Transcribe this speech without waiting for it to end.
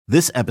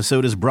This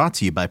episode is brought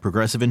to you by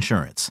Progressive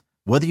Insurance.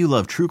 Whether you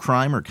love true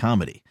crime or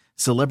comedy,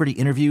 celebrity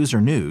interviews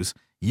or news,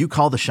 you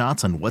call the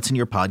shots on what's in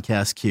your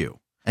podcast queue.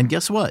 And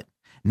guess what?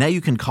 Now you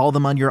can call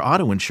them on your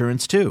auto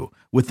insurance too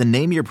with the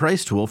Name Your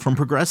Price tool from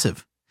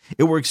Progressive.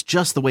 It works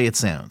just the way it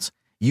sounds.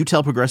 You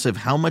tell Progressive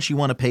how much you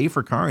want to pay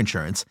for car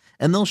insurance,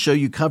 and they'll show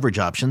you coverage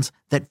options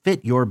that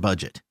fit your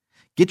budget.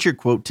 Get your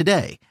quote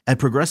today at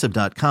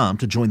Progressive.com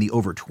to join the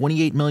over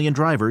 28 million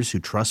drivers who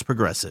trust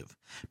Progressive.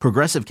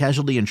 Progressive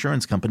Casualty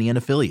Insurance Company and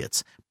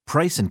Affiliates.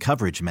 Price and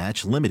coverage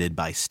match limited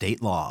by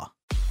state law.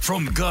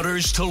 From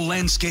gutters to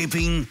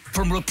landscaping,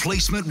 from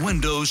replacement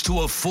windows to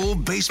a full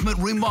basement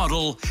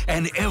remodel,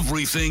 and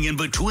everything in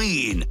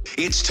between.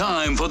 It's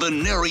time for the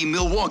NARI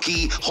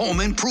Milwaukee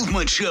Home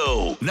Improvement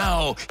Show.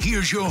 Now,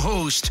 here's your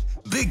host,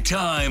 Big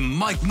Time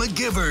Mike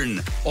McGivern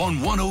on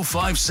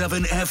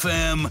 105.7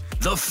 FM,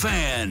 The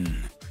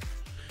Fan.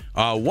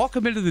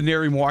 Welcome into the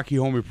NARI Milwaukee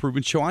Home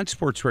Improvement Show on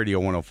Sports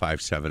Radio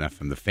 105.7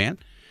 FM, The Fan.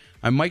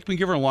 I'm Mike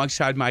McGivern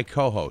alongside my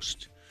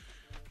co-host.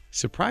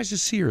 Surprised to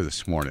see her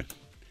this morning.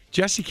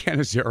 Jessie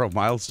Canizero,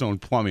 Milestone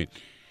Plumbing.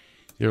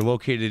 They're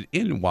located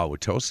in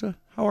Wauwatosa.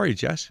 How are you,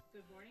 Jess?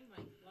 Good morning,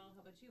 Mike. Well,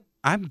 how about you?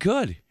 I'm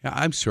good.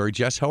 I'm sorry,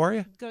 Jess. How are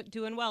you? Good,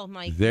 doing well,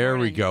 Mike. There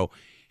we go.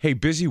 Hey,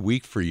 busy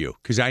week for you.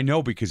 Because I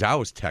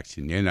was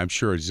texting you, and I'm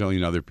sure a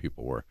zillion other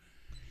people were.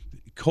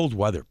 Cold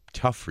weather,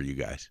 tough for you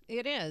guys.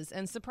 It is.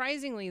 And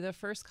surprisingly, the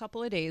first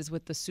couple of days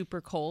with the super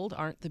cold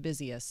aren't the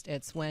busiest.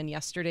 It's when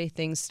yesterday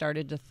things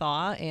started to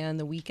thaw, and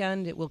the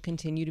weekend it will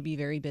continue to be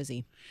very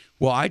busy.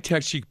 Well, I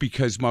text you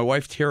because my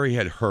wife Terry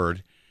had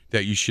heard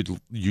that you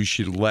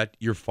should let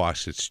your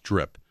faucets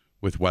drip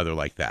with weather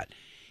like that.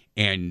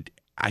 And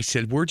I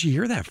said, where'd you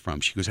hear that from?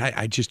 She goes,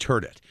 I just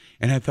heard it.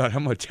 And I thought,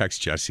 I'm going to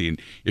text Jessie,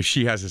 and if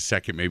she has a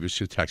second, maybe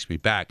she'll text me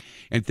back.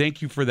 And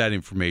thank you for that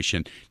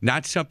information.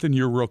 Not something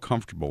you're real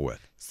comfortable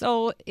with.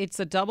 So it's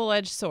a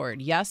double-edged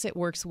sword. Yes, it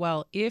works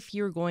well if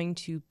you're going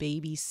to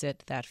babysit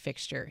that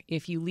fixture.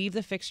 If you leave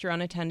the fixture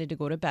unattended to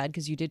go to bed,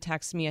 because you did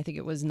text me, I think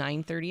it was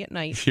 9:30 at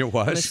night. It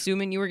was. I'm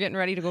assuming you were getting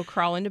ready to go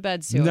crawl into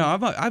bed soon. No,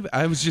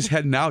 I was just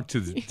heading out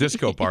to the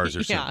disco bars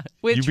or something.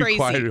 Yeah, with you Tracy. Be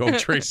quiet. Oh,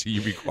 Tracy,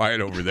 you be quiet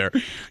over there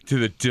to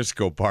the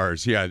disco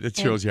bars. Yeah, that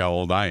shows you how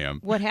old I am.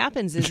 What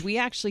happens is we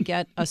actually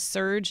get a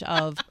surge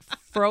of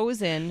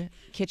frozen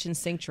kitchen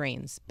sink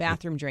drains,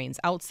 bathroom drains,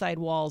 outside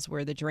walls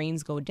where the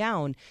drains go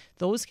down.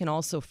 Those can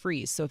also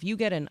freeze. So if you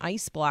get an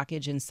ice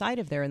blockage inside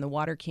of there and the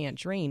water can't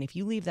drain, if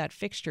you leave that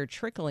fixture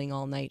trickling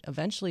all night,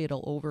 eventually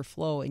it'll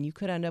overflow and you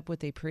could end up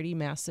with a pretty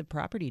massive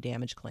property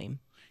damage claim.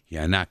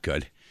 Yeah, not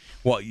good.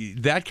 Well,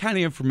 that kind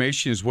of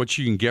information is what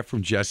you can get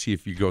from Jessie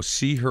if you go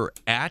see her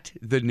at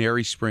the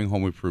NARI Spring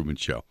Home Improvement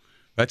Show.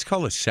 That's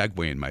called a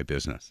segue in my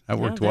business. That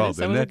worked well,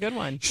 didn't it? That was a good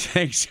one.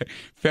 Thanks.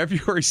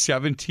 February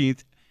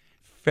 17th.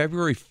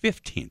 February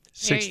 15th,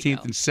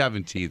 16th, and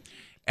 17th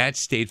at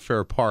State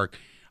Fair Park.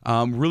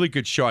 Really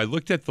good show. I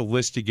looked at the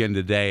list again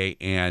today,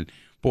 and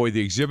boy,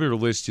 the exhibitor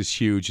list is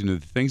huge, and the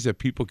things that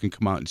people can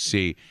come out and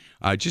see.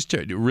 Just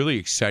a really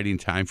exciting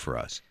time for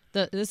us.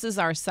 This is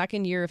our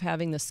second year of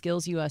having the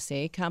Skills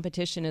USA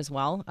competition as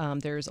well.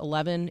 There's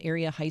 11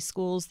 area high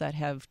schools that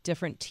have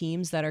different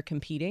teams that are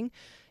competing.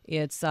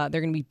 It's they're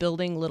going to be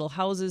building little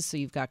houses, so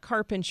you've got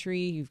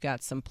carpentry, you've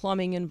got some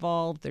plumbing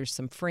involved, there's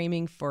some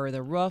framing for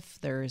the roof,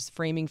 there's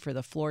framing for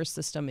the floor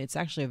system. It's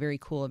actually a very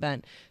cool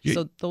event.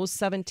 So those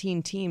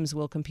 17 teams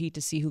will compete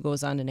to see who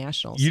goes on to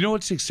nationals. You know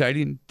what's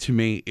exciting to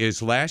me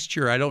is last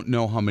year, I don't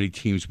know how many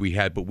teams we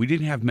had, but we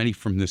didn't have many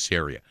from this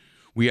area.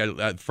 We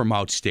had from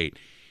outstate.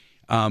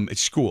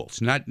 It's schools,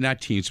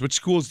 not teams, but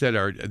schools that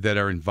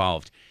are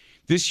involved.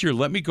 This year,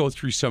 let me go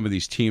through some of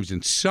these teams,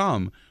 and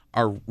some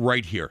are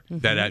right here.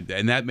 Mm-hmm.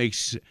 And that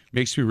makes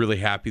me really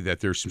happy that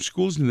there's some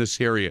schools in this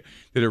area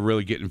that are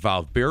really getting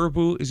involved.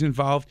 Baraboo is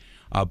involved.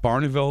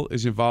 Barneville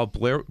is involved.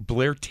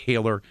 Blair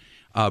Taylor,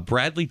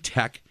 Bradley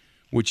Tech,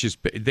 which is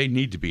they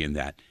need to be in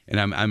that, and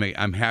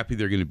I'm happy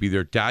they're going to be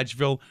there.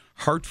 Dodgeville,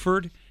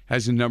 Hartford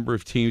has a number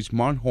of teams.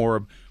 Mount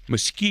Horeb,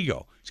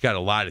 Muskego has got a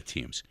lot of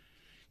teams.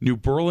 New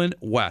Berlin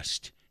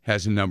West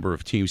has a number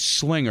of teams.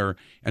 Slinger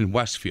and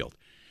Westfield.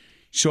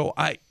 So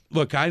I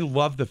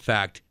love the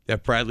fact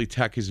that Bradley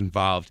Tech is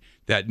involved,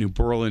 that New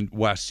Berlin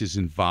West is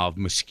involved.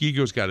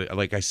 Muskego's got,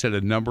 like I said,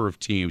 a number of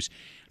teams.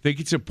 I think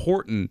it's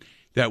important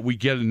that we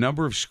get a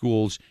number of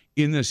schools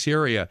in this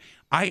area.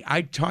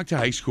 I talk to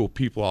high school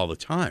people all the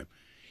time,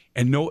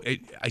 and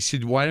I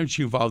said, why aren't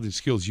you involved in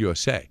Skills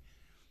USA?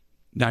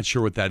 Not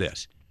sure what that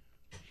is.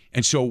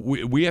 And so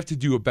we have to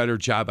do a better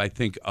job, I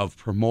think, of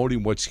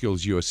promoting what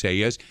Skills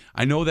USA is.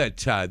 I know that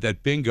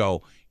that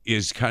Bingo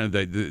is kind of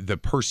the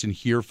person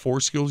here for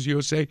Skills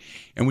USA.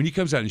 And when he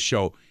comes on the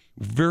show,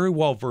 very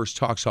well-versed,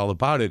 talks all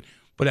about it.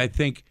 But I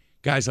think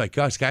guys like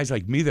us, guys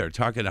like me that are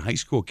talking to high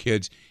school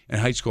kids and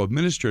high school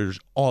administrators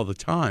all the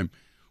time,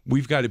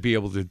 we've got to be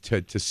able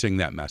to sing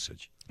that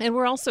message. And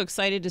we're also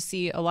excited to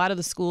see a lot of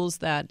the schools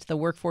that the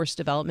Workforce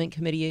Development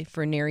Committee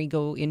for NARI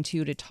go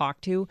into to talk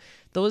to.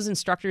 Those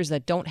instructors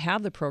that don't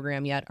have the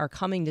program yet are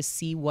coming to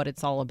see what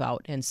it's all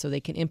about, and so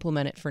they can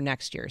implement it for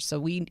next year. So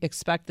we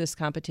expect this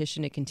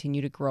competition to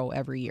continue to grow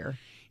every year.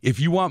 If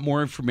you want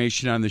more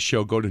information on the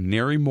show, go to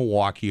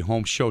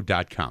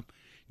NARIMilwaukeeHomeshow.com.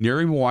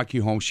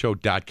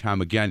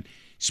 NARIMilwaukeeHomeshow.com. Again,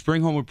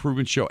 Spring Home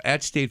Improvement Show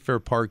at State Fair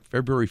Park,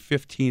 February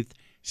 15th,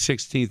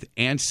 16th,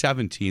 and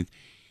 17th.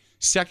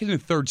 Second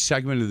and third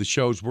segment of the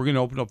shows, we're going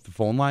to open up the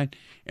phone line,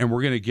 and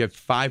we're going to give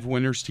 5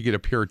 winners to get a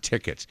pair of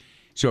tickets.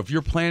 So if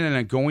you're planning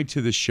on going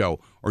to the show,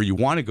 or you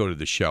want to go to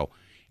the show,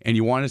 and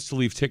you want us to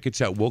leave tickets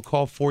that we'll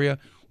call for you,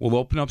 we'll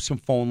open up some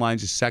phone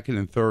lines, the second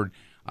and third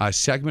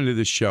segment of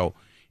the show,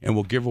 and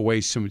we'll give away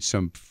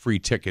some free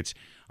tickets.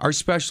 Our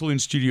special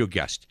in-studio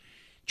guest,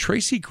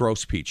 Tracy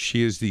Grospeach.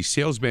 She is the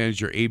sales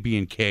manager,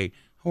 AB&K.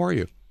 How are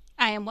you?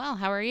 I am well.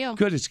 How are you?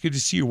 Good. It's good to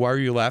see you. Why are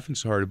you laughing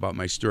so hard about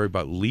my story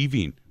about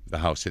leaving the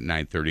house at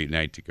 9:30 at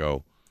night to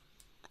go?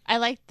 I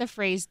like the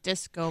phrase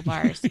disco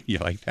bars. You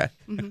like that?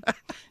 Mm-hmm.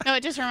 No,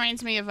 it just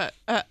reminds me of a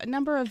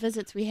number of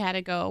visits we had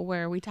ago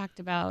where we talked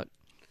about,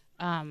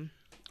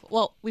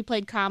 we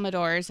played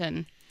Commodores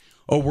and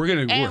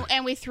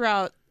we threw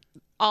out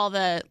all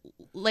the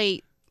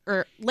late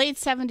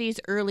 70s,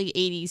 early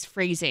 80s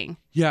phrasing.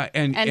 Yeah,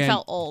 and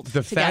felt old.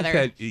 The together.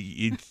 fact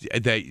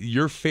that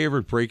your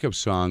favorite breakup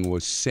song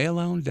was "Sail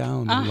On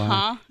Down the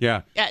Line."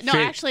 Yeah. No,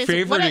 actually,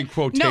 favorite in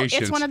quotations. No,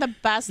 it's one of the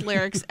best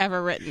lyrics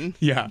ever written.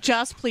 Yeah.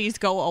 Just please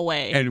go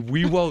away. And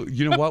we will.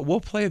 You know what?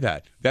 We'll play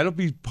that. That'll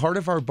be part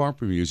of our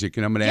bumper music.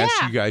 And I'm going to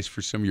ask you guys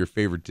for some of your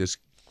favorite disc.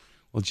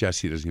 Well,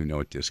 Jesse doesn't even know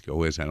what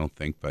disco is, I don't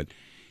think, but.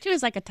 She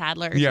was like a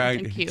toddler or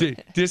something cute.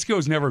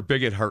 Disco's never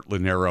big at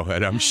Heartland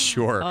Arrowhead, I'm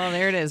sure. Oh,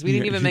 there it is. We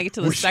didn't even make it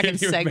to the second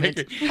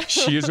segment.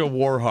 She is a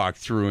war hawk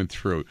through and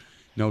through,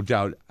 no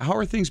doubt. How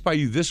are things by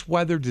you? This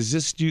weather, does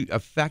this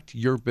affect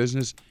your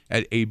business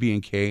at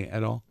AB&K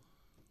at all?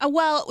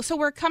 Well, so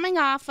we're coming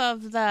off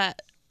of the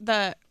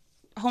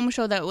home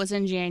show that was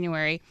in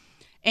January,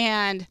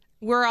 and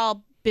we're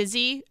all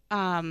busy,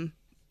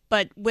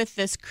 but with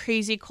this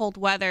crazy cold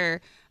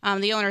weather,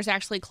 the owners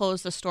actually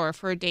closed the store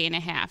for a day and a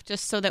half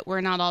just so that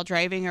we're not all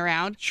driving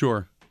around.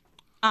 Sure.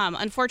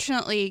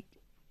 Unfortunately,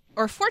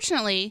 or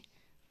fortunately,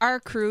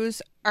 our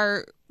crews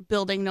are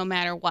building no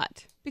matter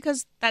what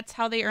because that's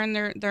how they earn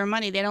their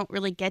money. They don't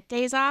really get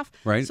days off.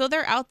 Right. So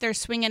they're out there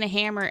swinging a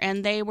hammer,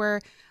 and they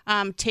were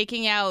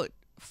taking out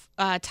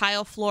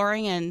tile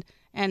flooring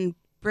and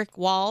brick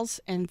walls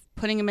and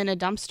putting them in a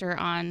dumpster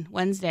on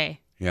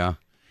Wednesday. Yeah.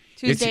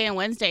 Tuesday and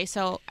Wednesday.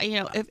 So,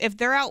 if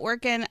they're out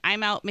working,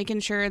 I'm out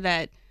making sure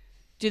that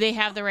do they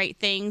have the right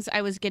things.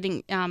 I was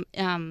getting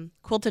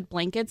quilted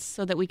blankets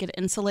so that we could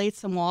insulate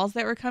some walls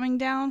that were coming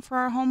down for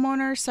our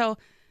homeowners. So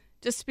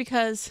just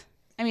because,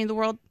 I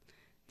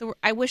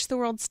wish the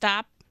world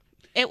stopped.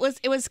 It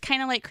was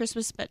kind of like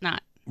Christmas, but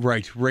not.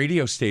 Right.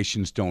 Radio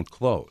stations don't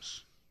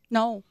close.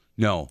 No.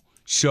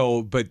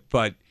 So, but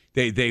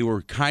they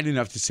were kind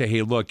enough to say,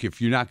 hey, look,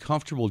 if you're not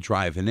comfortable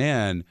driving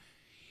in,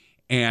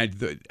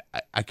 and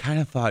I kind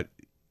of thought,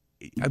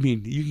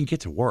 you can get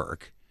to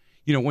work.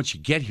 Once you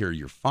get here,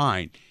 you're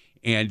fine.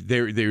 And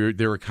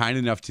they were kind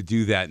enough to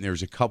do that. And there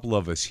was a couple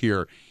of us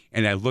here.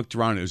 And I looked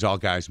around, and it was all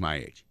guys my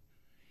age.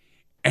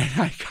 And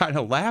I kind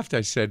of laughed.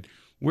 I said,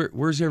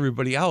 where's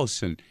everybody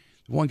else? And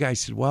one guy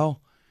said,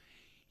 well,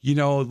 a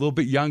little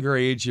bit younger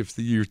age, if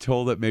you're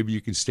told that maybe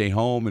you can stay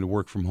home and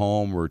work from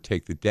home or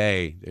take the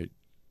day.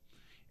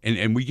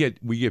 And we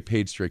get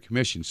paid straight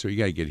commission. So you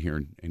got to get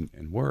here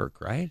and work,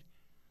 right?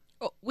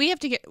 We have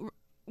to get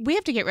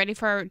ready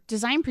for our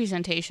design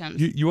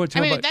presentations. You want to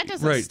talk about that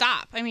doesn't right.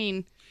 stop.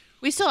 We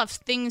still have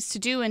things to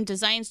do and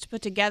designs to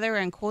put together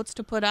and quotes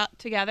to put up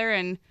together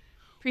and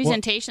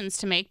presentations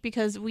to make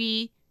because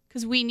we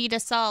need to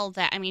sell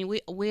that.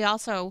 We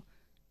also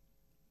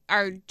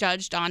are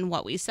judged on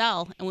what we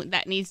sell, and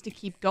that needs to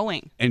keep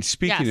going. And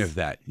speaking of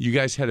that, you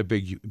guys had a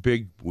big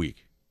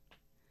week,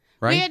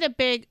 right?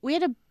 We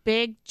had a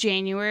big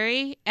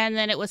January, and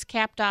then it was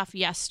capped off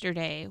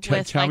yesterday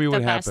with tell me the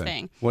what best happened.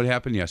 thing. What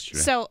happened yesterday?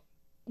 So,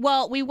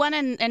 we won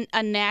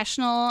a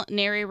national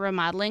NARI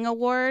remodeling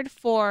award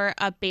for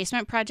a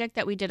basement project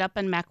that we did up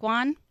in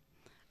Mequon,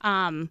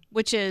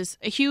 which is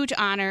a huge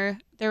honor.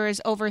 There was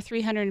over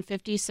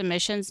 350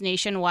 submissions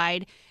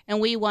nationwide,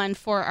 and we won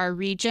for our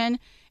region.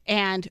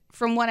 And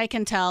from what I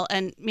can tell,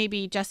 and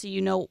maybe, Jesse, you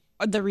know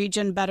the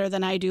region better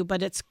than I do,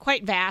 but it's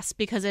quite vast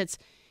because it's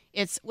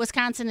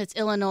Wisconsin, it's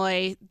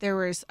Illinois. There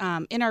was,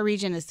 in our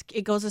region,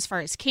 it goes as far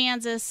as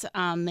Kansas,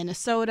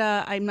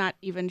 Minnesota. I'm not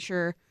even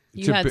sure.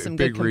 You had some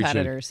good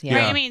competitors.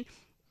 Yeah. Right?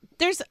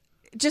 There's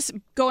just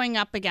going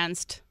up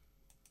against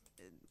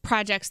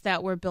projects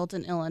that were built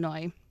in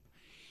Illinois.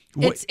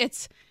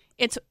 It's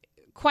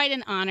quite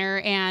an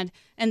honor, and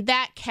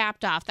that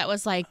capped off. That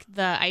was like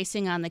the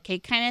icing on the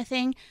cake kind of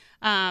thing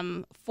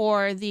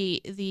for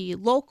the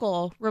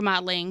local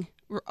remodeling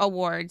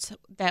awards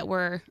that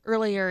were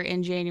earlier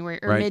in January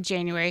or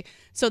mid-January.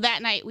 So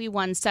that night we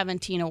won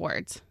 17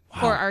 awards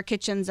for our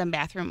kitchens and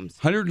bathrooms.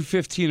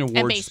 115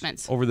 awards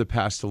basements. over the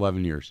past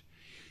 11 years.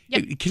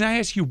 Yep. Can I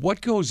ask you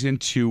what goes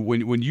into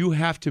when you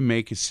have to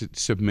make a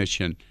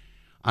submission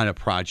on a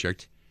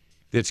project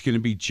that's going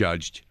to be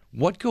judged?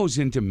 What goes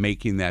into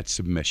making that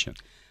submission?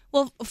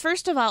 Well,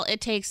 first of all,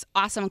 it takes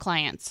awesome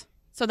clients.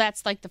 So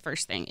that's like the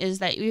first thing is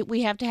that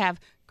we have to have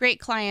great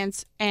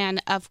clients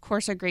and, of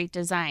course, a great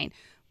design.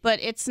 But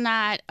it's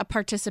not a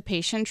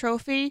participation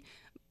trophy.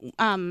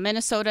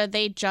 Minnesota,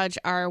 they judge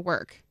our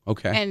work.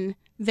 Okay. And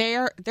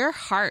they're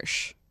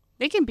harsh.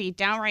 They can be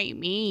downright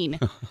mean.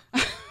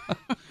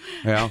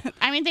 Yeah.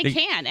 I mean, they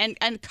can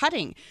and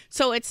cutting.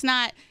 So it's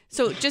not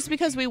so just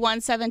because we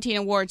won 17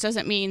 awards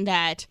doesn't mean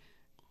that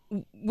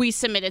we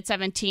submitted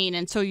 17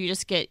 and so you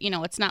just get,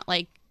 it's not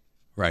like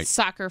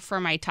soccer for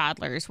my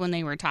toddlers when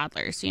they were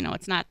toddlers.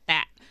 It's not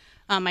that.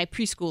 My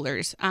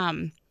preschoolers.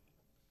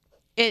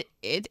 They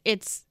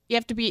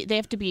have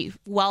to be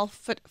well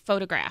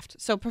photographed.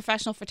 So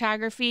professional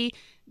photography,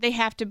 they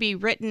have to be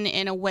written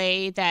in a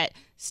way that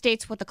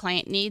states what the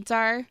client needs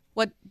are,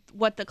 what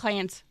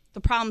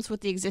the problems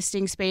with the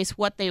existing space,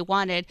 what they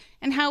wanted,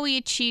 and how we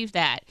achieve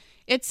that.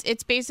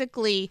 It's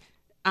basically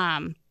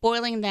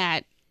boiling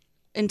that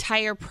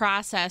entire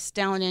process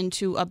down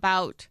into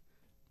about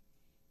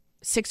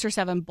 6 or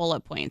 7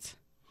 bullet points.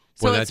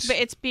 So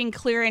it's being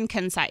clear and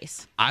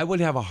concise. I would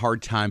have a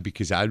hard time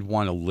because I'd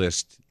want to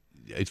list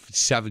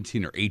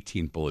 17 or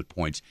 18 bullet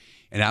points,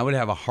 and I would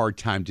have a hard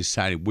time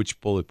deciding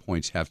which bullet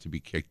points have to be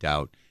kicked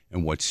out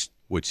and what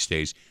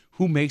stays.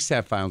 Who makes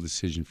that final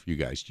decision for you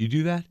guys? Do you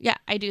do that? Yeah,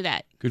 I do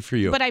that. Good for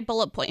you. But I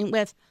bullet point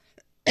with,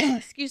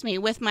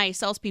 with my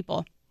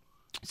salespeople.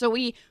 So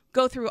we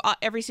go through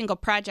every single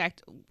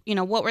project.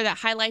 What were the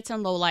highlights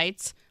and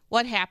lowlights?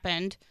 What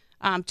happened?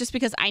 Just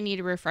because I need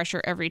a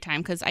refresher every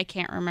time because I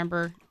can't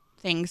remember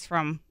things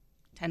from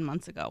 10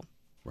 months ago,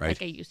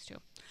 like I used to.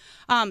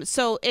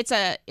 So it's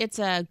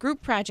a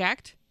group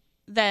project.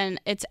 Then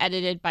it's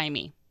edited by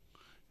me.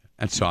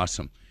 That's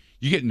awesome.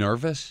 You get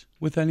nervous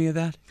with any of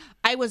that?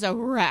 I was a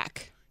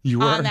wreck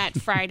on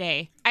that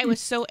Friday. I was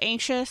so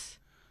anxious.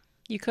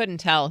 You couldn't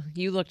tell.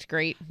 You looked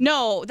great.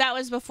 No, that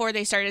was before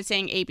they started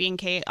saying A, B, and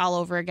K all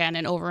over again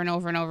and over and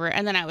over and over.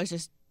 And then I was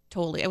just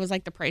it was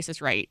like The Price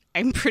is Right.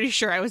 I'm pretty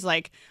sure I was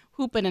like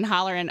hooping and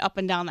hollering up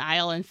and down the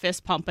aisle and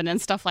fist pumping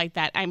and stuff like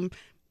that. I'm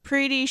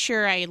pretty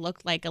sure I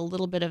looked like a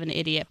little bit of an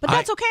idiot, but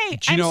that's okay.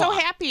 I'm so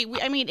happy.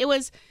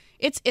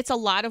 It's a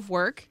lot of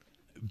work.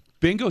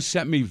 Bingo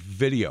sent me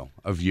video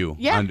of you,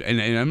 and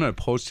I'm going to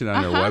post it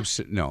on their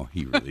website. No,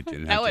 he really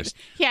didn't.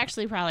 He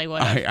actually probably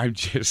would. I'm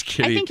just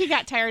kidding. I think he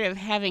got tired of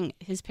having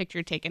his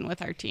picture taken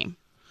with our team.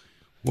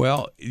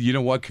 Well, you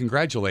know what?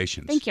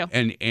 Congratulations. Thank you.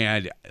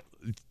 And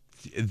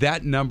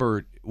that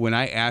number, when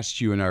I asked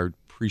you in our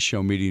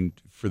pre-show meeting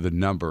for the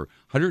number,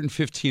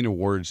 115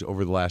 awards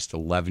over the last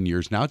 11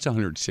 years. Now it's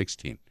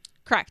 116.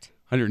 Correct.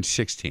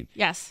 116.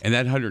 Yes. And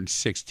that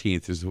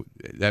 116th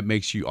that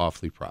makes you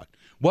awfully proud.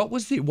 What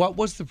was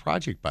the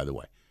project, by the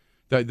way?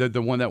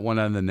 The one that won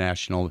on the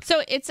national.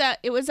 So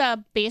it was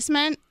a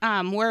basement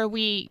where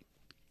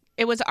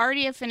it was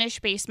already a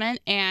finished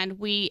basement, and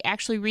we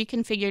actually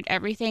reconfigured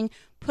everything,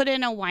 put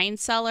in a wine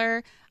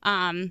cellar,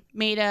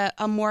 made a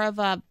more of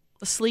a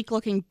sleek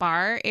looking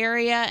bar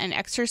area, an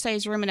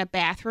exercise room, and a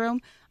bathroom.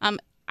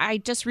 I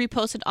just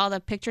reposted all the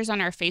pictures on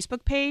our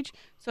Facebook page.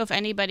 So if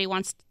anybody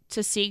wants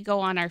to see, go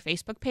on our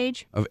Facebook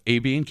page. Of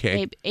AB and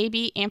K.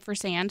 AB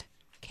ampersand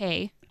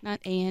K, not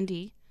A and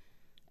D.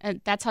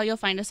 That's how you'll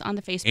find us on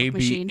the Facebook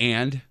machine. AB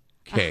and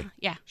K.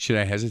 Yeah. Should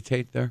I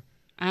hesitate there?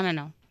 I don't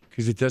know.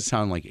 Because it does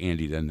sound like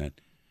Andy, doesn't it?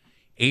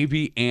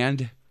 AB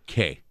and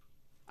K.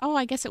 Oh,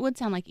 I guess it would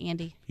sound like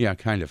Andy. Yeah,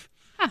 kind of.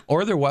 Huh.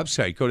 Or their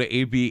website. Go to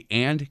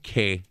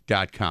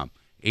abandk.com.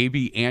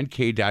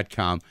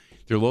 abandk.com.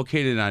 They're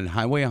located on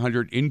Highway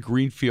 100 in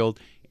Greenfield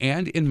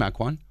and in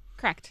Mequon.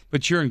 Correct.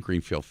 But you're in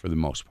Greenfield for the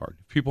most part.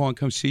 If people want to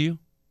come see you,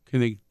 can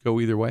they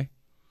go either way?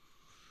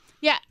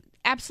 Yeah,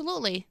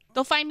 absolutely.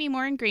 They'll find me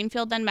more in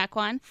Greenfield than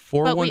Mequon,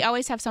 but we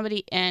always have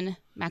somebody in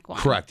Mequon.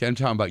 Correct. I'm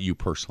talking about you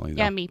personally,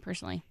 though. Yeah, me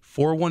personally.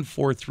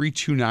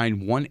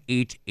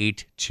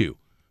 414-329-1882.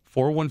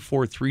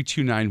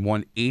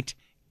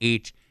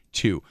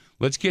 414-329-1882.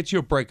 Let's get you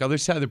a break. Other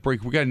side of the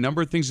break, we got a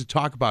number of things to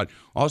talk about.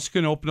 Also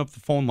going to open up the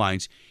phone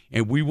lines,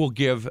 and we will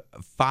give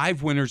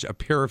 5 winners a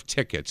pair of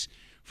tickets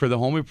for the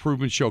Home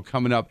Improvement Show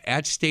coming up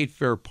at State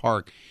Fair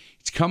Park.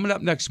 It's coming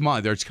up next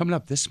month, or it's coming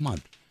up this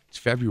month. It's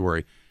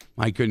February.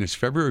 My goodness,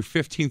 February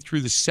 15th through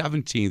the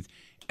 17th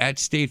at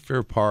State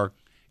Fair Park,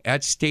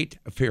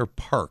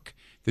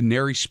 the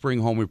NARI Spring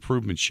Home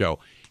Improvement Show.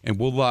 And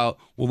we'll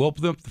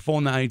open up the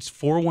phone lines,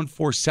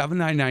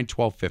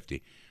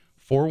 414-799-1250.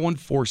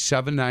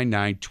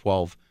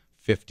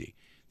 414-799-1250.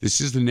 This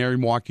is the NARI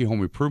Milwaukee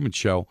Home Improvement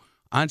Show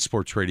on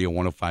Sports Radio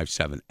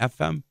 105.7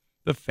 FM,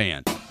 The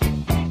Fan.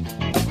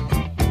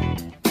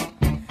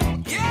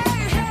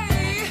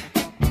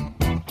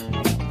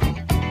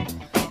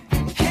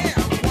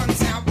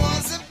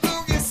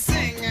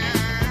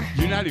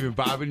 not even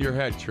bobbing your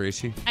head,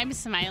 Tracy. I'm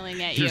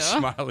smiling at You're you.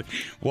 smiling.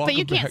 But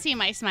you can't back. see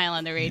my smile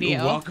on the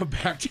radio. Welcome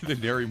back to the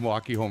NARI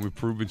Milwaukee Home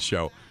Improvement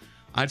Show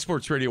on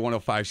Sports Radio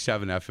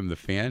 105.7 FM The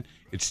Fan.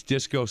 It's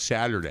Disco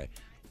Saturday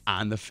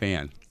on The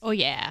Fan. Oh,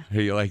 yeah.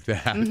 Hey, you like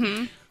that?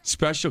 Mm-hmm.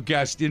 Special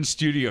guest in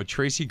studio,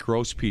 Tracy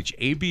Grosspeach,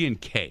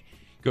 AB&K.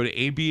 Go to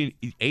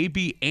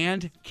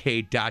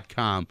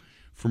abandk.com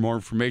for more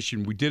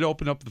information. We did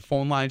open up the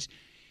phone lines.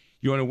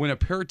 You want to win a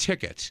pair of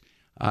tickets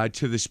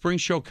to the spring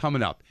show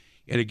coming up.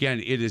 And again,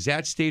 it is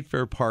at State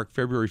Fair Park,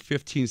 February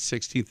 15th,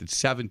 16th, and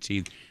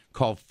 17th.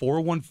 Call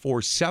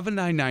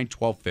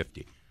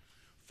 414-799-1250.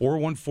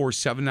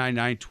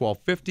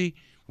 414-799-1250.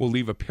 We'll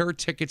leave a pair of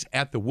tickets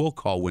at the will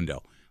call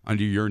window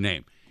under your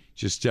name.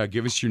 Just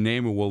give us your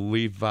name and we'll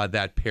leave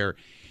that pair.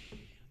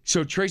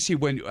 So, Tracy,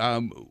 when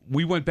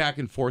we went back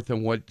and forth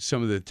on what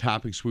some of the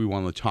topics we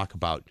want to talk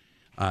about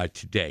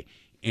today,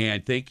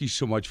 and thank you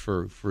so much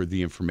for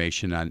the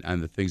information on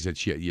the things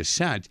that you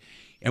sent.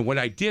 And what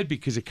I did,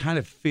 because it kind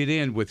of fit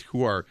in with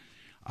who are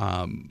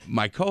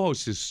my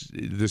co-host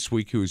this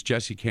week, who is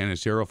Jesse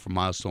Canizero from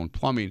Milestone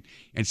Plumbing,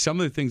 and some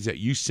of the things that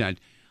you sent,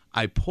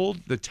 I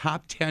pulled the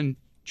top 10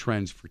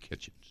 trends for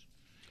kitchens.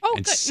 Oh,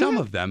 and good. Some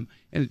of them,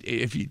 and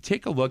if you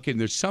take a look, and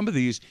there's some of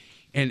these,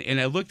 and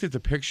I looked at the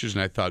pictures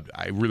and I thought,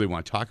 I really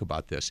want to talk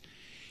about this.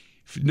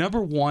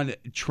 Number one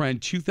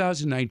trend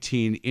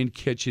 2019 in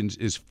kitchens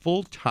is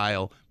full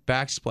tile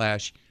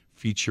backsplash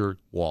feature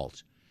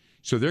walls.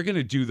 So they're going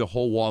to do the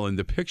whole wall. And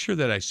the picture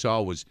that I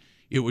saw was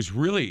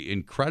really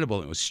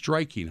incredible. It was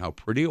striking how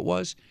pretty it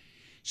was.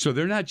 So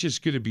they're not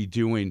just going to be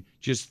doing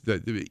just the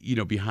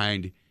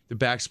behind the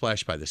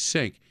backsplash by the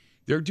sink.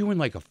 They're doing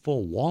like a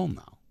full wall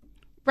now.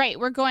 Right.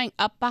 We're going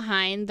up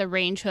behind the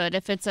range hood.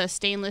 If it's a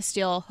stainless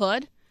steel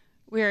hood,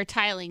 we're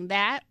tiling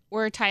that.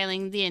 We're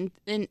tiling the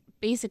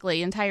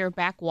basically entire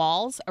back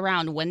walls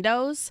around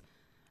windows.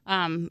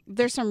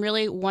 There's some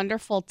really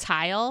wonderful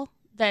tile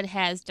that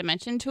has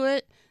dimension to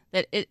it.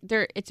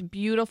 It's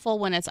beautiful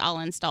when it's all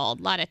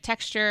installed. A lot of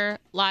texture,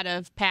 a lot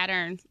of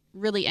pattern,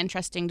 really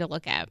interesting to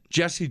look at.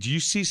 Jesse, do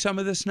you see some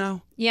of this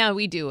now? Yeah,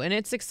 we do. And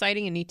it's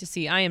exciting and neat to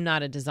see. I am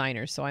not a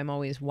designer, so I'm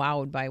always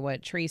wowed by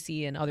what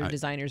Tracy and other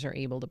designers are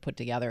able to put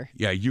together.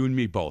 Yeah, you and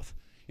me both.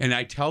 And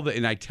I tell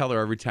her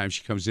every time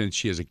she comes in,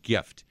 she has a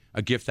gift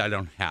I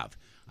don't have.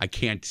 I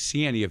can't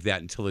see any of that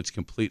until it's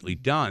completely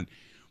done.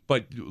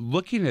 But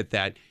looking at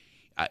that,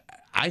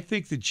 I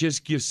think that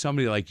just gives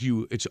somebody like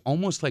you, it's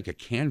almost like a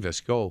canvas.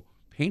 Go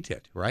paint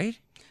it, right?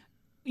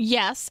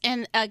 Yes.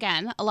 And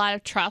again, a lot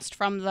of trust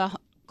from the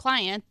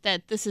client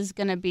that this is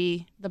going to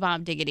be the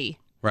bomb diggity.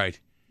 Right.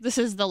 This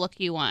is the look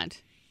you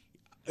want.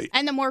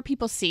 And the more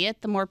people see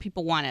it, the more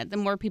people want it, the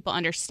more people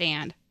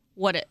understand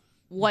what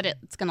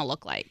it's going to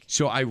look like.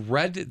 So I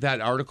read that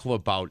article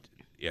about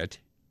it,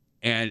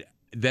 and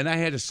then I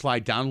had to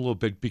slide down a little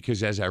bit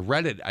because as I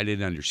read it, I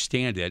didn't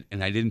understand it,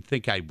 and I didn't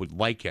think I would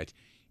like it.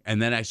 And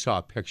then I saw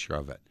a picture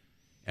of it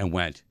and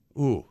went,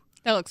 ooh.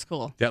 That looks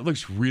cool. That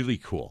looks really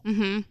cool.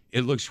 Mm-hmm.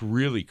 It looks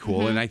really cool.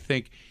 Mm-hmm. And I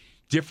think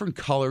different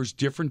colors,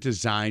 different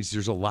designs,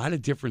 there's a lot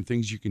of different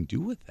things you can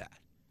do with that.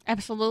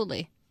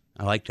 Absolutely.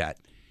 I like that.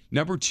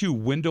 Number two,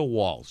 window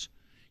walls.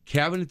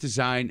 Cabinet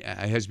design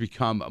has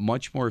become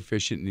much more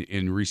efficient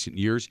in recent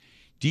years.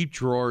 Deep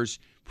drawers,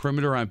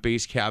 perimeter on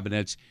base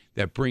cabinets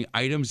that bring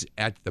items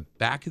at the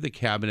back of the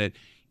cabinet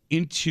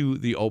into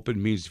the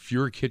open means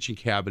fewer kitchen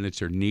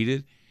cabinets are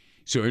needed.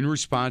 So in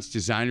response,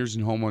 designers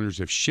and homeowners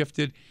have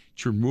shifted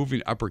to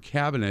removing upper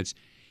cabinets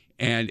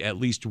and at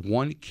least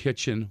one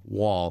kitchen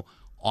wall,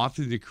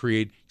 often to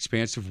create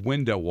expansive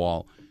window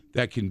wall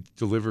that can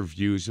deliver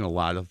views and a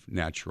lot of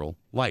natural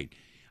light.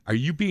 Are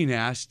you being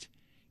asked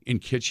in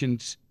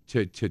kitchens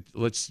to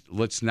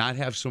let's not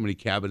have so many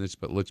cabinets,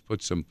 but let's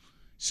put a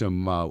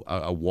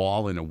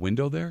wall and a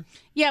window there?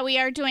 Yeah, we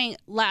are doing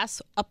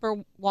less upper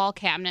wall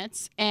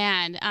cabinets,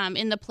 and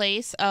in the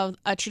place of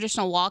a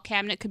traditional wall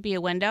cabinet could be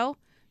a window,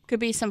 could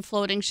be some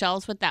floating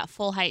shelves with that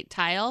full height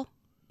tile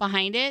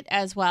behind it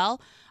as well.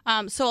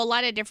 So a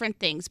lot of different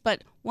things.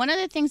 But one of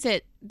the things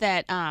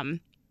that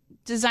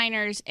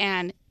designers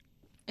and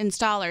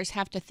installers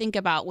have to think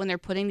about when they're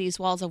putting these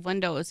walls of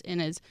windows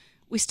in is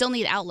we still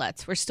need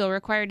outlets. We're still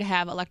required to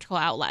have electrical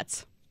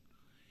outlets.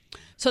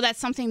 So that's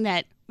something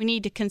that we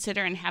need to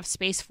consider and have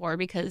space for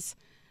because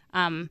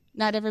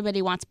not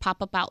everybody wants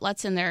pop-up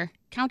outlets in their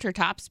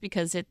countertops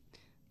because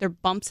they're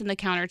bumps in the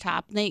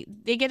countertop.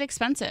 They get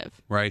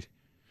expensive. Right.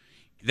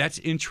 That's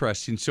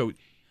interesting. So,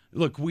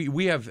 look,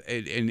 we have,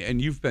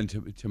 and you've been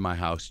to my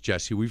house,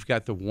 Jesse. We've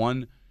got the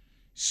one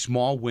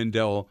small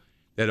window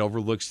that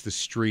overlooks the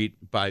street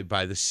by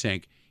the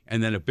sink,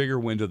 and then a bigger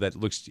window that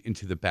looks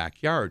into the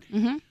backyard.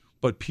 Mm-hmm.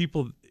 But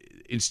people,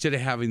 instead of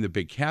having the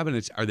big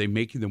cabinets, are they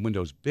making the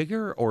windows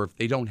bigger? Or if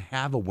they don't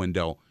have a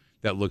window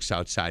that looks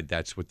outside,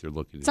 that's what they're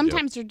looking to do?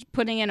 Sometimes they're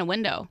putting in a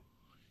window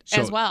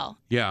as well.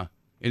 Yeah.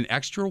 An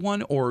extra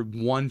one or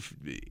one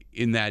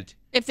in that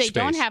If they space?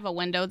 don't have a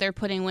window, they're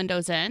putting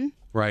windows in.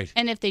 Right.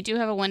 And if they do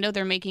have a window,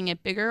 they're making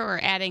it bigger or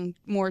adding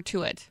more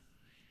to it.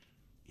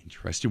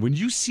 Interesting. When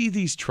you see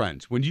these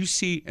trends, when you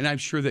see, and I'm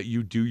sure that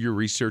you do your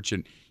research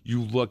and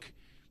you look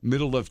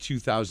middle of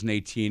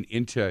 2018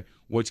 into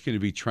what's going to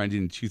be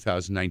trending in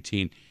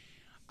 2019,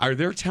 are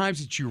there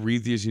times that you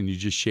read these and you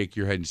just shake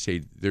your head and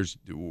say,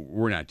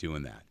 we're not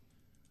doing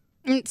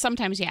that?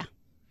 Sometimes, yeah.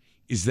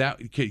 Is that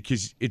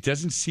because it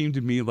doesn't seem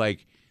to me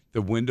like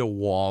the window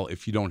wall,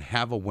 if you don't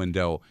have a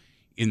window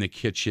in the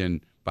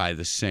kitchen by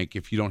the sink,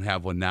 if you don't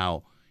have one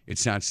now,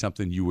 it's not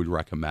something you would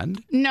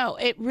recommend? No,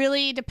 it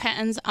really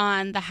depends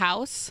on the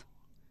house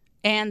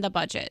and the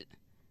budget.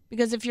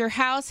 Because if your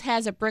house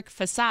has a brick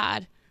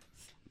facade,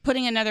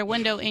 putting another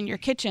window in your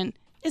kitchen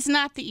is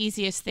not the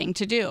easiest thing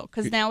to do.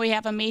 Because now we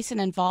have a mason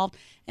involved,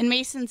 and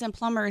masons and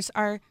plumbers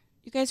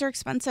you guys are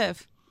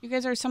expensive. You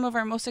guys are some of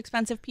our most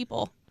expensive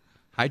people.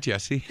 Hi,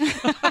 Jesse.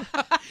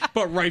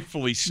 But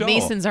rightfully so.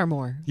 Masons are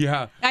more.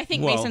 Yeah. I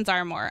think masons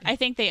are more. I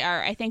think they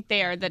are. I think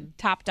they are the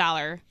top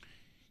dollar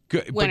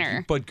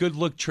winner. But good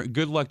luck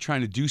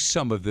trying to do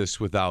some of this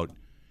without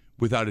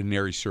a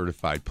NARI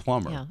certified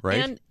plumber, right?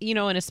 And,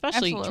 and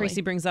especially Absolutely.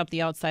 Tracy brings up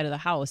the outside of the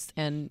house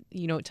and,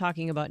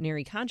 talking about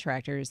NARI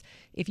contractors,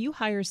 if you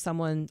hire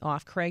someone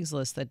off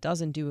Craigslist that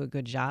doesn't do a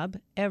good job,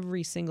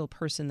 every single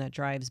person that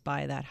drives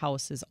by that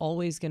house is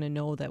always going to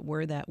know that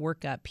where that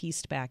work got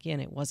pieced back in,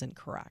 it wasn't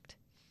correct.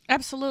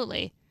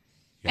 Absolutely.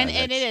 Yeah, and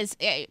it is.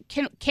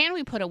 Can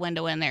we put a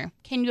window in there?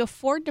 Can you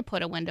afford to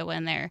put a window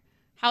in there?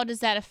 How does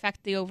that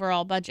affect the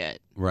overall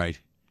budget? Right.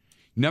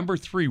 Number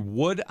 3,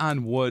 wood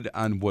on wood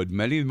on wood.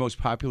 Many of the most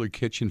popular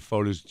kitchen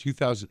photos of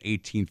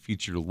 2018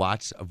 featured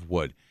lots of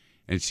wood.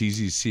 And it's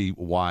easy to see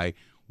why.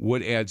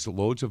 Wood adds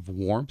loads of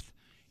warmth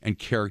and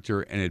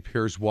character, and it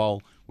pairs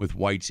well with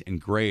whites and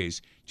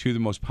grays, two of the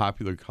most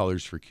popular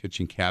colors for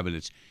kitchen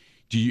cabinets.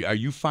 Are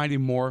you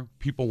finding more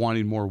people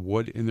wanting more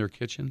wood in their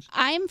kitchens?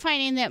 I'm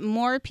finding that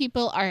more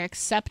people are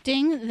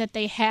accepting that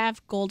they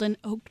have golden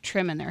oak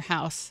trim in their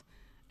house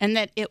and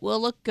that it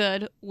will look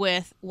good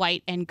with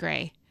white and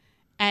gray.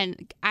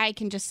 And I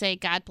can just say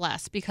God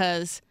bless,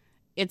 because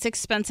it's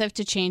expensive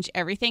to change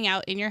everything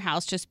out in your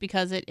house just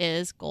because it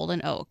is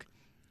golden oak.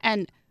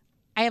 And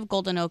I have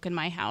golden oak in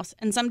my house.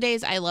 And some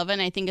days I love it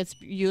and I think it's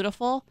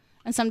beautiful.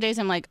 And some days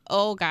I'm like,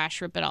 oh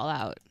gosh, rip it all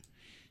out.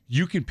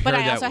 You can pair that.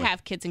 But I also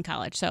have kids in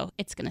college, so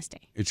it's going to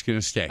stay. It's going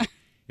to stay.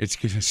 It's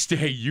going to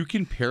stay. You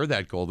can pair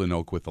that golden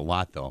oak with a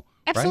lot, though.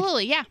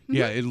 Absolutely, right? yeah. Mm-hmm.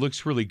 Yeah, it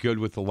looks really good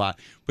with a lot.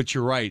 But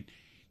you're right.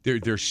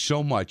 There's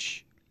so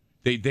much.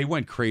 They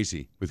went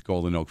crazy with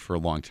golden oak for a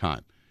long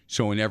time.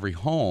 So in every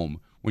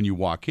home, when you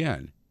walk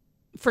in.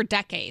 For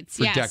decades,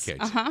 For yes.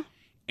 decades. Uh-huh.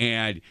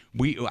 And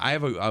I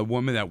have a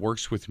woman that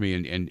works with me,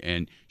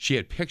 and she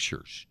had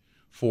pictures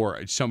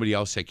for somebody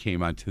else that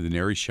came onto the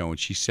NARI show, and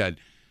she said,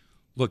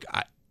 look,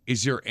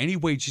 is there any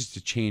way just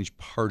to change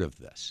part of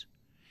this?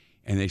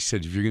 And they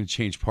said, if you're going to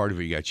change part of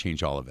it, you got to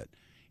change all of it.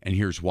 And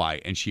here's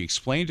why. And she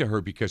explained to her,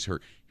 because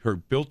her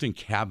built-in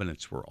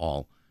cabinets were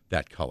all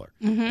that color.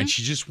 Mm-hmm. And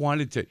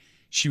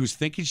she was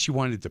thinking she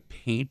wanted to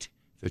paint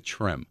the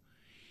trim.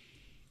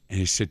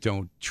 And I said,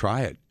 don't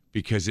try it,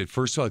 because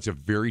first of all, it's a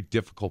very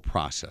difficult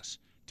process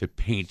to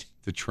paint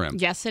the trim.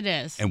 Yes, it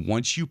is. And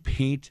once you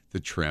paint the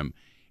trim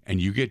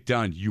and you get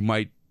done, you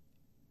might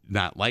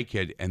not like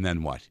it, and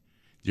then what?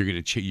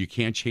 You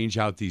can't change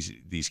out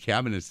these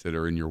cabinets that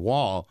are in your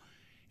wall,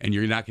 and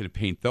you're not going to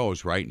paint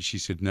those, right? And she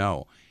said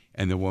no.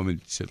 And the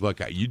woman said, look,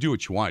 you do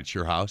what you want. It's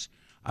your house.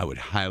 I would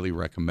highly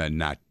recommend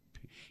not.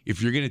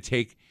 If you're going to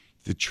take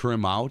the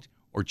trim out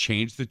or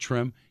change the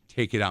trim,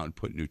 take it out and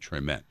put new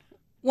trim in.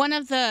 One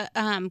of the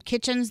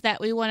kitchens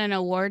that we won an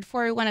award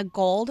for, we won a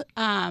gold,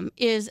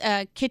 is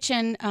a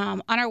kitchen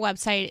on our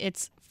website.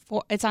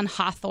 It's on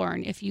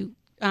Hawthorne. If you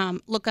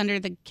look under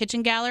the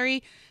kitchen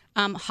gallery,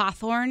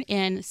 Hawthorne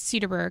in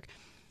Cedarburg.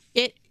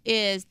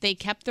 They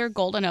kept their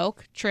golden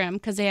oak trim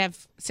because they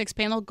have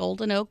 6-panel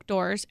golden oak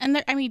doors, and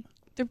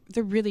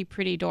they're really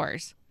pretty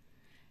doors.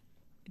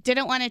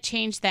 Didn't want to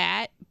change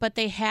that, but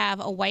they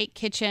have a white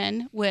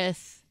kitchen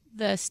with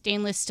the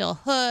stainless steel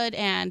hood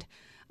and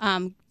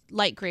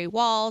light gray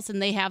walls,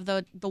 and they have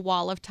the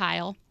wall of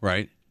tile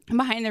right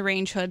behind the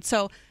range hood.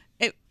 So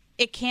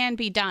it can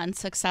be done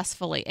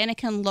successfully, and it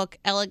can look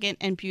elegant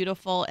and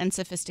beautiful and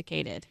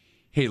sophisticated.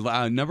 Hey,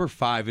 number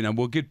 5, and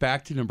we'll get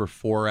back to number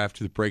 4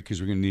 after the break because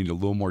we're going to need a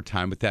little more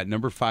time with that.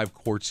 Number 5,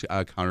 quartz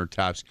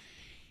countertops.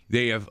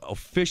 They have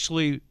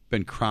officially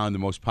been crowned the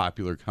most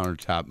popular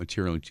countertop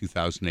material in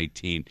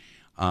 2018,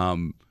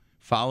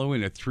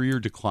 following a 3-year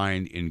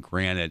decline in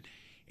granite.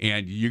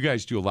 And you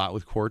guys do a lot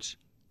with quartz?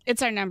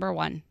 It's our number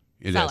one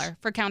seller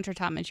for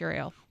countertop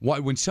material.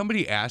 When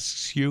somebody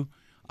asks you,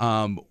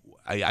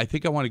 I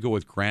think I want to go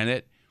with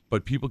granite,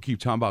 but people keep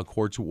talking about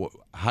quartz.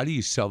 How do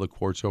you sell the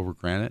quartz over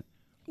granite?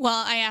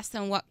 Well, I ask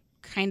them what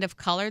kind of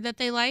color that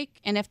they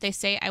like, and if they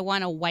say I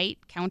want a white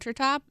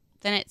countertop,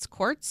 then it's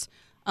quartz,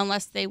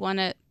 unless they want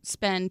to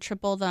spend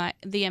triple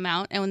the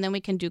amount, and then we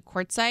can do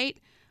quartzite.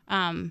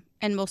 And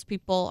most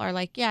people are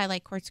like, yeah, I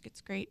like quartz, it's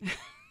great.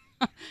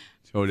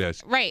 So it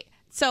is. Right.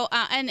 So,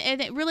 and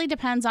it really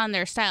depends on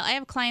their style. I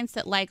have clients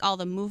that like all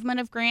the movement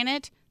of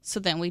granite, so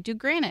then we do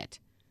granite.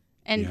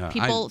 And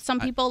some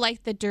people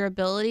like the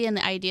durability and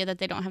the idea that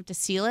they don't have to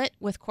seal it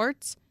with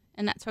quartz,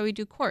 and that's why we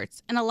do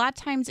quartz. And a lot of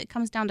times it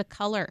comes down to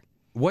color.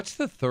 What's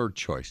the third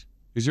choice?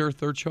 Is there a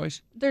third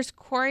choice? There's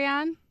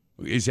Corian.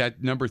 Is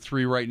that number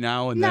 3 right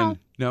now? And No. then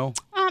no?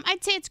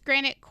 I'd say it's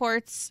granite,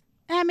 quartz,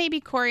 maybe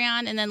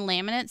Corian, and then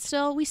laminate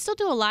still. We still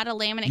do a lot of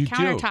laminate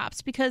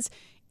countertops because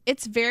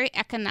it's very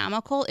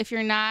economical if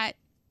you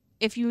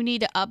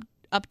need to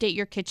update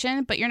your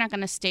kitchen, but you're not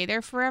going to stay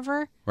there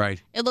forever.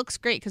 Right. It looks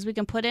great because we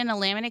can put in a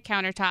laminate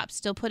countertop,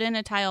 still put in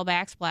a tile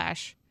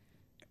backsplash.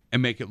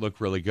 And make it look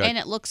really good. And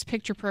it looks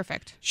picture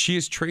perfect. She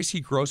is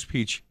Tracy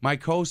Grosspeach. My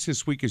co-host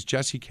this week is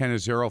Jesse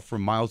Canizero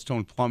from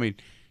Milestone Plumbing.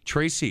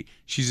 Tracy,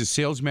 she's a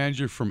sales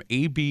manager from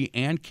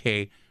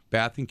AB&K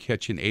Bath and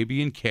Kitchen,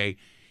 AB&K.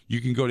 You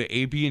can go to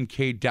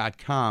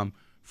abnk.com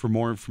for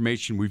more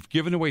information. We've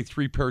given away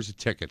 3 pairs of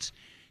tickets.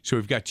 So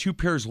we've got 2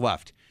 pairs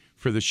left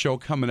for the show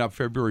coming up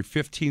February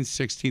 15th,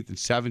 16th, and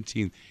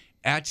 17th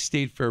at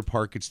State Fair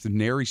Park. It's the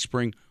NARI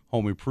Spring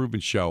Home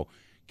Improvement Show.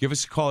 Give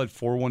us a call at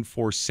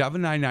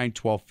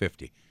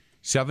 414-799-1250.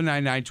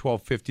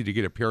 799-1250 to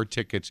get a pair of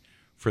tickets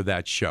for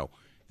that show.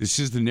 This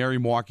is the NARI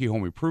Milwaukee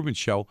Home Improvement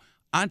Show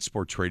on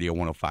Sports Radio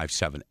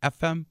 105.7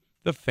 FM,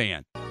 The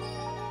Fan.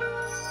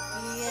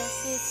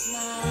 Yes, it's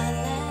my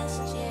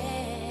last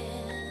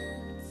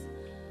chance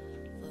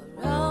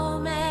for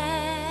romance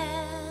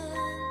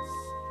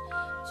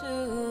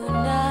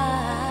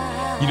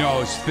tonight. You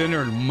know, it's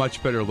thinner and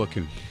much better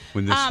looking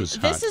when this was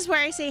hot. This is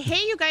where I say,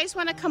 hey, you guys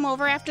want to come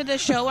over after the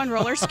show and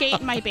roller skate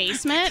in my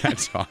basement?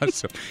 That's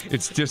awesome.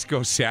 It's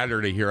Disco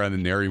Saturday here on the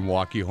NARI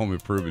Milwaukee Home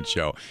Improvement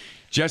Show.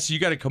 Jesse, you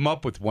got to come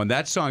up with one.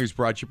 That song is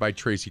brought to you by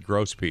Tracy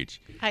Grosspeach.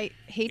 I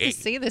hate to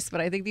say this, but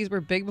I think these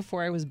were big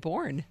before I was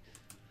born.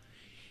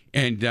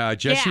 And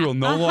Jesse will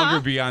no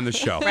longer be on the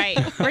show. Right.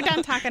 We're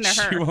done talking to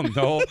her. She will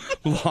no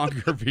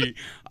longer be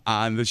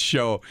on the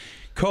show.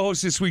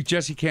 Co-host this week,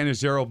 Jesse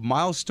Canizero,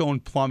 Milestone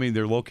Plumbing.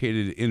 They're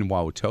located in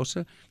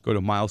Wauwatosa. Go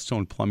to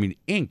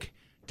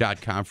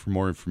milestoneplumbinginc.com for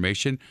more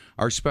information.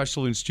 Our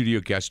special in-studio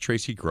guest,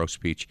 Tracy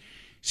Grosspeach,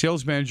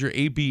 sales manager,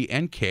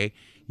 AB&K.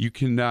 You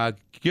can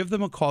give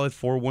them a call at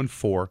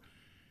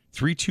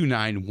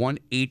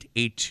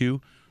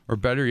 414-329-1882, or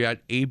better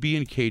yet,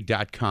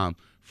 abnk.com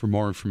for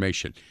more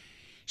information.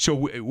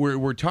 So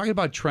we're talking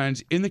about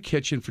trends in the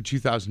kitchen for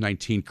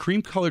 2019,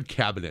 cream-colored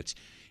cabinets.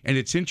 And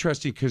it's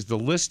interesting because the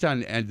list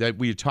that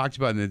we had talked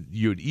about and that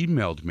you had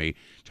emailed me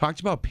talked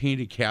about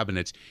painted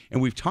cabinets.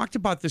 And we've talked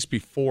about this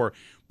before,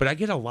 but I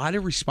get a lot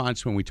of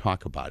response when we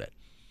talk about it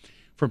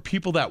from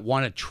people that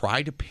want to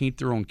try to paint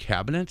their own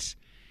cabinets.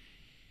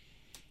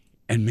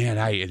 And man,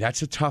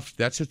 that's a tough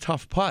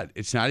putt.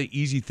 It's not an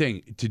easy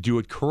thing to do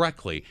it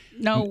correctly.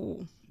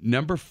 No.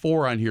 Number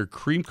 4 on here,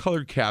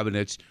 cream-colored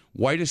cabinets.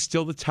 White is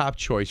still the top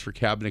choice for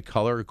cabinet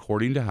color,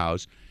 according to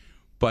House,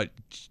 but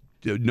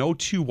no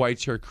 2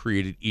 whites are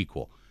created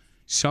equal.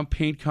 Some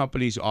paint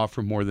companies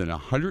offer more than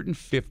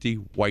 150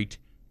 white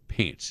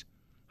paints.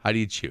 How do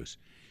you choose?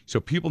 So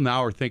people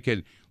now are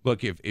thinking,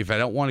 look, if I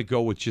don't want to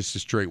go with just a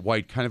straight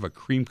white, kind of a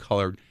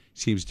cream-colored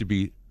seems to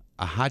be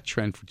a hot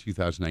trend for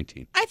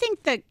 2019. I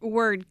think the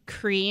word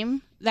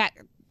cream, that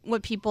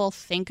what people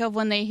think of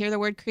when they hear the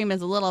word cream,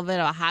 is a little bit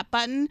of a hot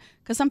button,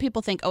 because some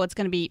people think, oh, it's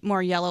going to be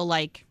more yellow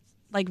like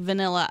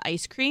vanilla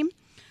ice cream.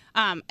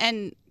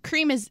 And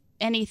cream is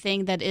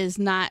anything that is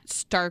not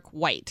stark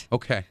white.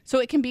 Okay. So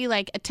it can be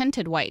like a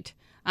tinted white.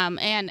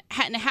 And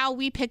how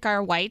we pick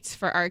our whites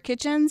for our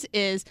kitchens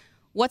is,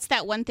 what's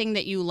that one thing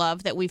that you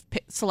love that we've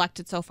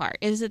selected so far?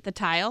 Is it the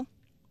tile?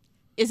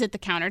 Is it the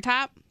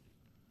countertop?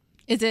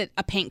 Is it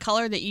a paint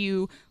color that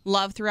you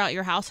love throughout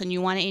your house and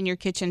you want it in your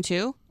kitchen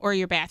too, or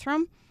your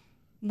bathroom?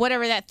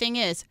 Whatever that thing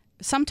is.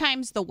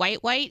 Sometimes the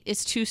white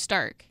is too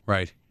stark.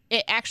 Right.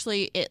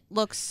 It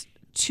looks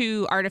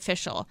too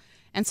artificial.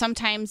 And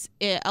sometimes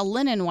a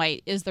linen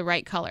white is the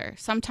right color.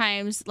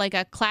 Sometimes like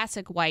a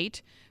classic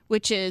white,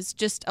 which is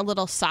just a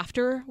little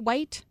softer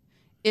white,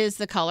 is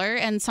the color.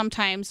 And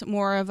sometimes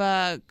more of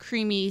a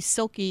creamy,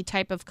 silky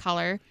type of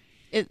color.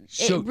 It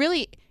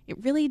really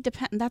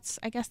depends.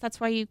 I guess that's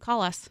why you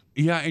call us.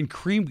 Yeah, and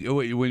cream.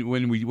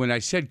 When I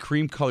said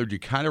cream colored, you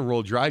kind of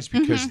rolled your eyes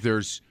because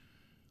there's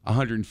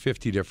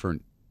 150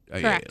 different.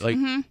 Correct.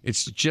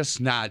 It's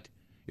just not.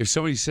 If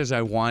somebody says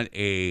I want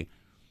a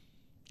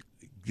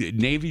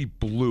navy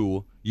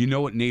blue, you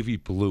know what navy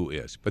blue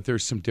is, but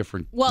there's some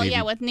different.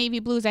 Well, with navy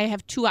blues, I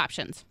have 2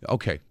 options.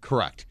 Okay,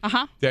 correct.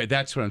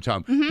 That's what I'm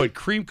talking. But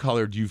cream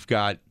colored, you've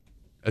got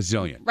a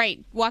zillion.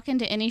 Right. Walk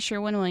into any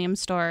Sherwin-Williams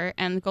store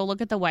and go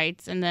look at the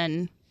whites, and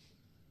then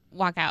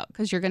walk out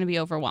because you're going to be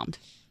overwhelmed.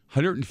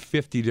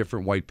 150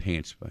 different white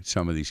paints by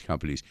some of these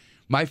companies.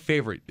 My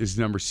favorite is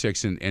number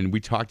 6, and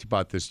we talked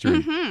about this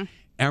during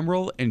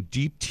Emerald and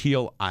Deep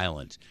Teal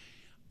Islands.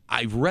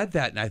 I read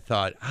that and I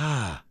thought,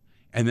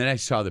 and then I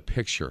saw the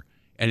picture,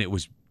 and it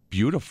was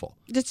beautiful.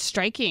 It's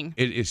striking.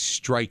 It is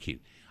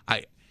striking.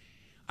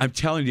 I'm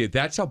telling you,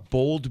 that's a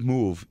bold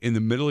move in the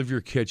middle of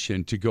your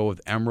kitchen to go with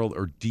Emerald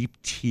or Deep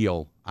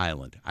Teal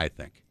Island, I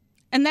think.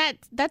 And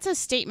that's a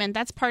statement.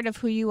 That's part of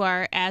who you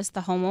are as the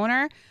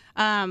homeowner.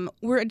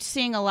 We're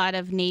seeing a lot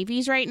of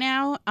navies right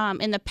now.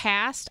 In the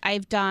past,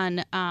 I've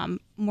done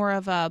more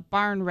of a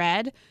barn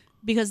red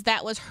because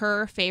that was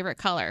her favorite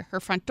color. Her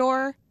front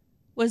door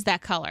was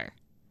that color.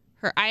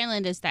 Her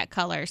island is that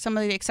color. Some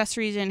of the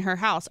accessories in her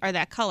house are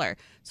that color.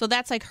 So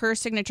that's like her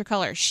signature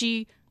color.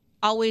 She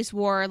always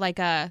wore like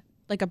a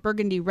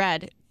burgundy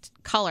red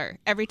color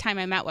every time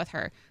I met with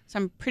her. So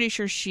I'm pretty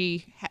sure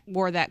she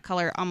wore that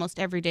color almost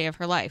every day of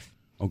her life.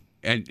 Oh,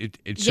 and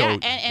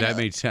that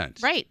made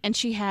sense. Right. And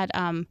she had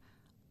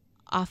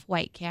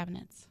off-white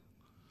cabinets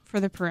for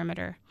the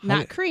perimeter.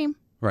 Not cream.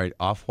 Right,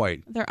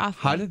 off-white. They're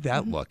off-white. How did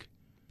that look?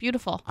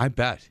 Beautiful. I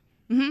bet.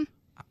 Mm-hmm.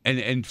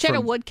 And she had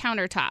a wood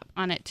countertop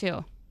on it,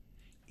 too.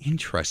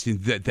 Interesting.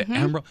 The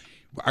emerald.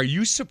 Are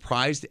you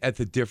surprised at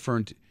the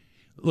different?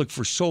 Look,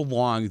 for so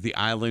long, the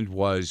island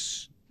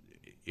was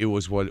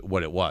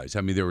what it was.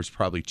 I mean, there was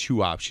probably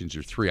 2 options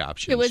or 3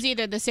 options. It was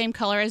either the same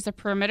color as the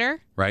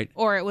perimeter, right,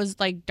 or it was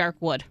like dark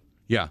wood.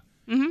 Yeah.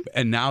 Mm-hmm.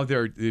 And now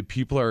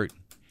people are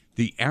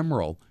the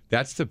emerald.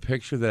 That's the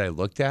picture that I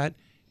looked at,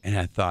 and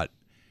I thought,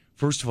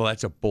 first of all,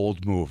 that's a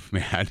bold move,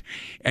 man.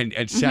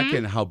 And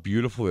second, how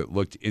beautiful it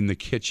looked in the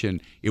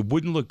kitchen. It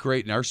wouldn't look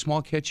great in our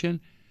small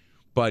kitchen,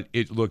 but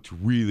it looked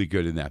really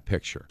good in that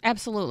picture.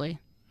 Absolutely.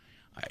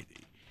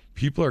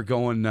 People are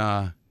going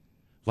a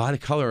lot of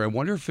color. I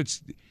wonder if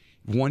it's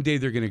one day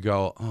they're going to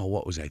go, oh,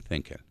 what was I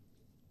thinking?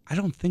 I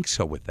don't think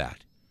so with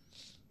that.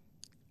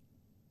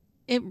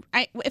 If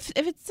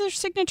it's their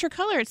signature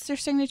color, it's their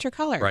signature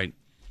color. Right.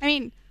 I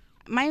mean,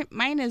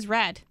 mine is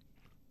red.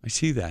 I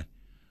see that.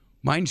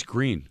 Mine's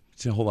green.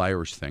 It's a whole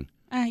Irish thing.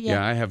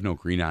 Yeah, I have no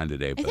green on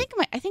today. But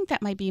I think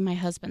that might be my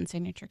husband's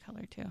signature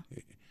color too.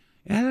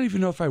 I don't even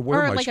know if I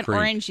wear much like an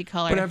green. orangey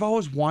color. But I've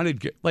always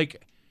wanted,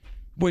 like,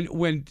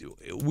 when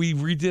we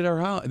redid our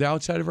house, the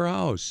outside of our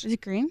house. Is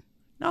it green?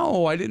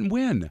 No, I didn't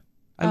win.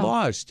 I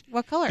lost.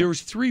 What color? There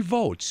was 3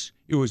 votes.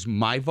 It was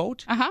my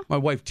vote, my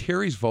wife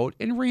Terry's vote,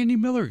 and Randy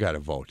Miller got a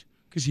vote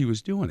because he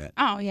was doing it.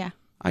 Oh yeah.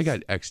 I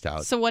got X'd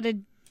out. So what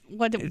did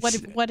your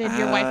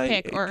wife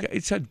pick? Or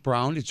it said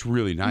brown. It's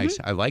really nice.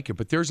 I like it,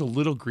 but there's a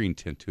little green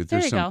tint to it.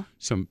 There's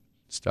some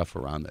stuff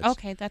around that.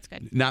 Okay, that's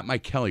good. Not my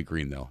Kelly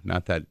green though.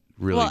 Not that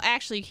really. Well,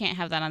 actually, you can't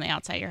have that on the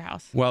outside of your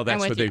house. Well,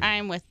 that's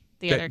I'm with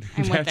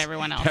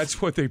everyone else.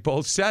 That's what they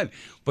both said.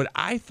 But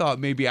I thought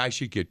maybe I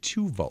should get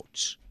 2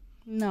 votes.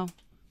 No,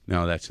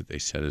 that's what they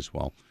said as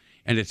well.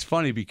 And it's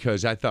funny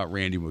because I thought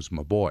Randy was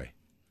my boy.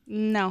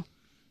 No.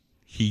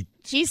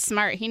 He's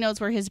smart. He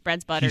knows where his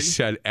bread's buttered. He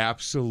said,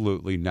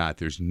 absolutely not.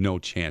 There's no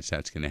chance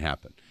that's going to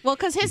happen. Well,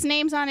 because his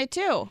name's on it,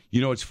 too.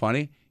 You know what's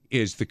funny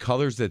is the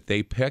colors that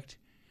they picked,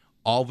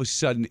 all of a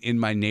sudden in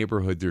my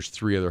neighborhood, there's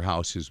 3 other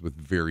houses with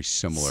very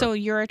similar. So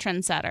you're a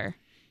trendsetter.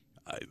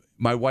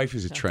 My wife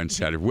is a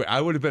trendsetter.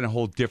 I would have been a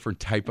whole different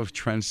type of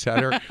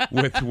trendsetter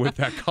with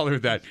that color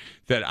that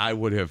I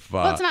would have.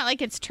 Well, it's not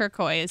like it's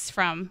turquoise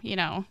from,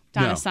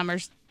 Donna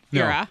Summer's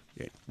era.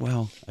 No.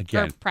 Well,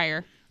 again. Or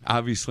prior.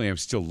 Obviously, I'm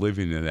still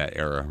living in that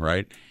era,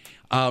 right?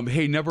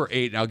 Hey, number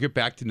 8, and I'll get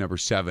back to number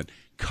 7.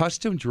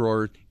 Custom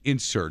drawer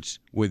inserts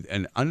with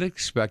an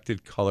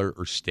unexpected color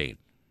or stain.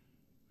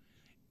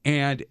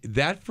 And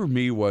that for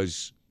me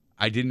was,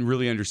 I didn't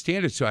really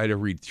understand it, so I had to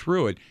read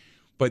through it.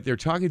 But they're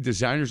talking,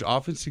 designers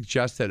often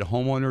suggest that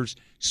homeowners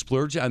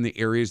splurge on the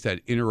areas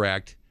that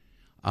interact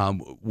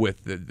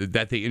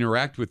that they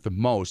interact with the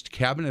most.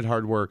 Cabinet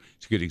hardware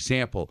is a good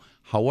example.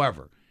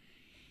 However,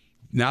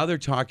 now they're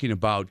talking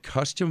about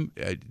custom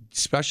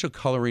special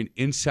coloring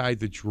inside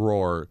the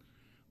drawer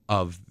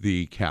of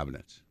the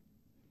cabinets.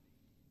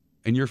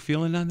 And you're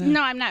feeling on that?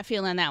 No, I'm not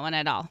feeling that one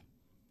at all.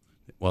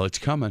 Well, it's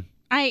coming.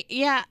 And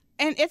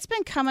it's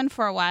been coming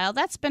for a while.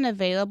 That's been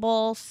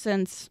available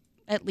since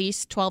at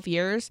least 12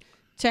 years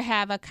to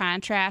have a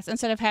contrast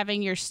instead of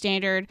having your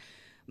standard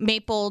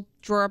maple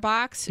drawer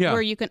box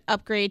where you can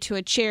upgrade to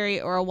a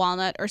cherry or a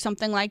walnut or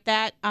something like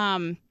that.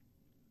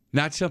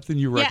 Not something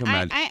you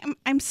recommend.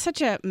 I'm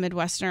such a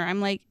Midwesterner.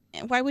 I'm like,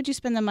 why would you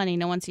spend the money?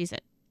 No one sees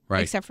it,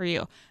 right? Except for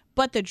you.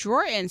 But the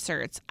drawer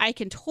inserts, I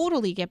can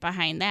totally get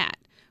behind that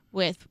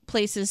with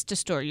places to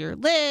store your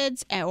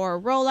lids or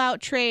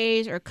rollout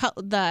trays or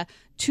the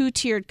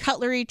 2-tiered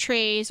cutlery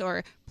trays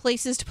or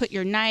places to put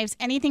your knives,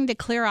 anything to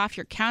clear off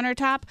your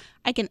countertop.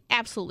 I can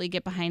absolutely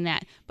get behind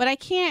that. But I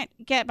can't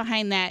get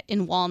behind that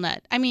in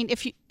walnut. I mean,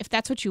 if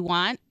that's what you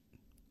want,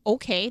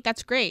 okay,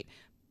 that's great.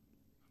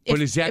 But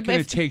is that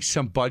going to take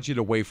some budget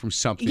away from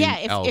something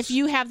else? If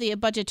you have the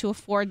budget to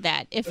afford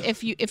that.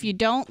 If you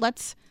don't,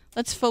 let's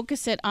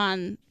focus it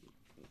on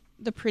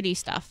the pretty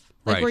stuff,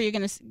 like right. where you're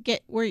going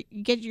to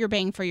get your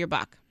bang for your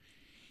buck.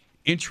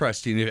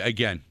 Interesting.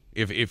 Again,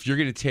 if you're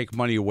going to take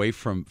money away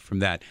from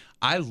that,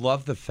 I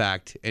love the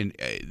fact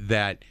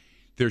that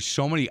there's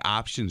so many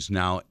options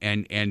now,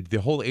 and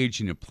the whole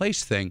aging in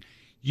place thing,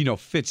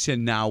 fits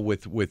in now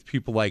with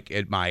people like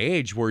at my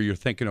age where you're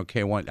thinking, okay,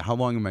 how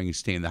long am I going to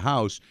stay in the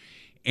house?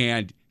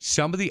 And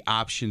some of the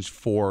options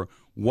for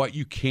what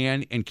you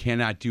can and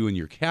cannot do in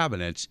your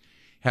cabinets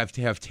have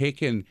just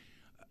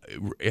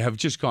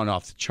gone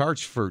off the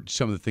charts for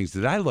some of the things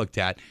that I looked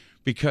at,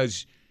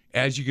 because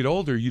as you get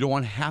older, you don't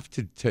want to have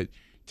to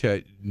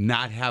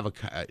not have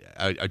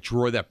a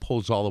drawer that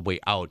pulls all the way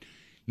out,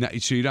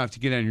 so you don't have to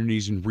get on your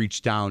knees and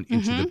reach down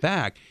into the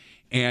back.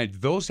 And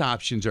those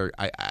options are,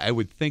 I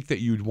would think that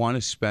you'd want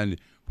to spend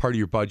part of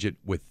your budget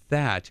with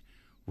that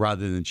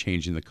rather than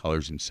changing the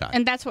colors inside.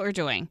 And that's what we're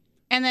doing.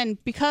 And then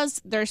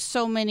because there's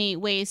so many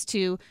ways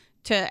to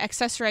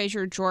accessorize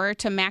your drawer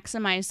to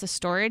maximize the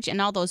storage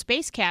and all those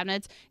base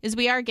cabinets, is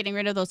we are getting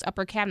rid of those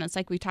upper cabinets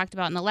like we talked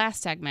about in the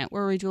last segment,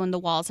 where we're doing the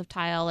walls of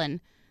tile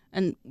and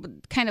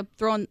kind of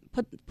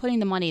putting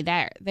the money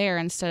there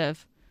instead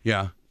of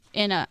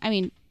in a. I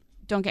mean,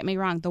 don't get me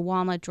wrong, the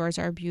walnut drawers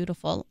are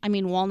beautiful. I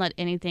mean, walnut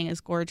anything is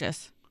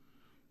gorgeous.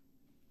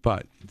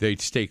 But they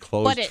stay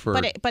closed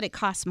but it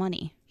costs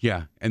money.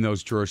 Yeah, and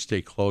those drawers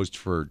stay closed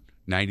for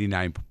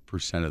 99%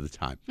 of the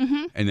time.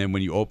 And then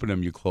when you open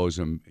them, you close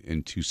them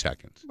in 2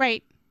 seconds.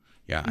 Right.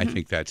 Yeah, I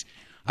think that's...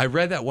 I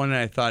read that one and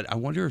I thought, I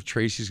wonder if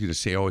Tracy's going to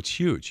say, oh, it's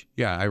huge.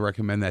 Yeah, I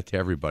recommend that to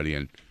everybody,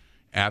 and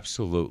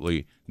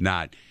absolutely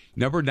not.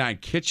 Number 9,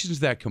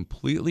 kitchens that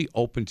completely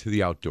open to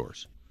the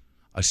outdoors.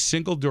 A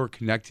single door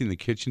connecting the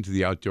kitchen to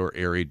the outdoor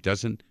area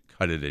doesn't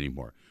cut it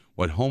anymore.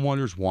 What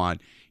homeowners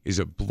want is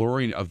a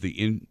blurring of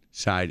the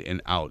inside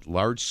and out.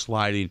 Large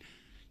sliding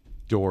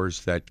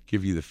doors that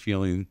give you the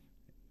feeling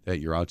that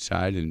you're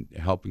outside and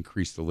help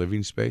increase the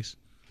living space.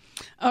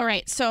 All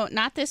right, so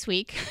not this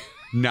week.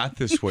 Not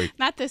this week.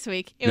 Not this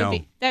week. It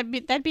would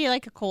be that'd be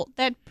like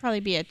that'd probably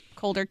be a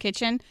colder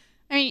kitchen.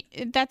 I mean,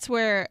 that's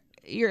where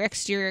your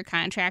exterior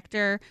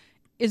contractor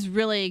is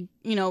really,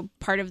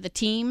 part of the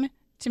team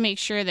to make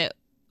sure that,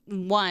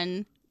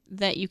 1,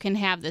 that you can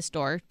have this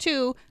door,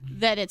 2,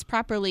 that it's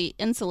properly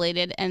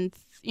insulated, and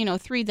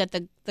 3, that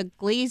the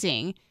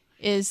glazing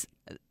is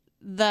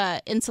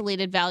the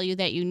insulated value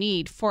that you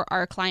need for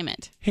our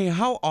climate. Hey,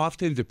 how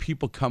often do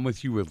people come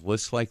with you with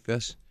lists like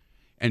this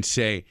and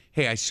say,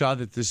 hey, I saw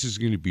that this is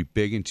going to be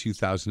big in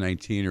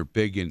 2019 or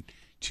big in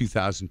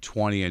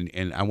 2020,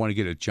 and I want to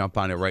get a jump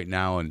on it right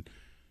now? And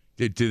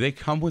do they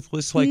come with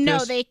lists like this?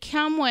 No, they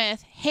come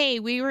with, hey,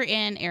 we were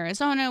in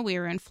Arizona, we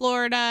were in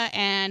Florida,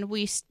 and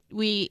we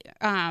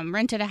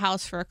rented a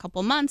house for a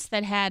couple months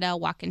that had a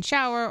walk-in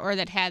shower or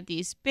that had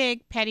these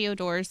big patio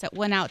doors that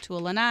went out to a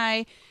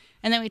lanai.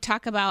 And then we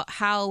talk about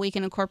how we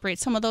can incorporate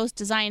some of those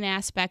design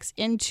aspects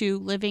into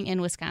living in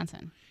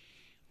Wisconsin.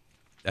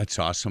 That's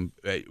awesome.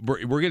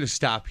 We're going to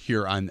stop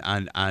here on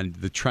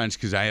the trends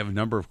because I have a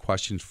number of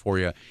questions for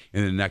you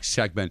in the next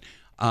segment.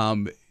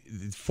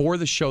 For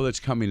the show that's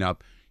coming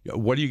up,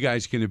 what are you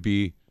guys going to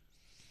be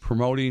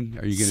promoting?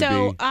 Are you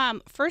going to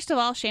be? First of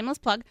all, shameless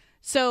plug.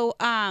 So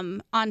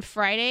on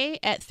Friday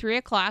at 3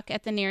 o'clock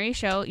at the NARI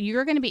show,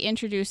 you're going to be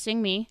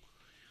introducing me.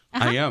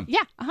 I am.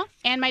 Yeah.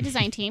 And my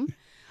design team.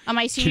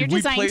 My senior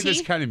design team. Can we play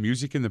this kind of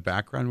music in the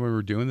background when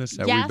we're doing this?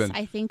 Yes,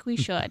 I think we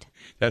should.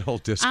 That whole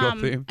disco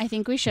theme? I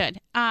think we should.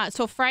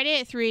 So Friday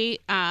at 3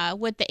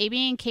 with the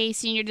AB&K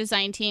senior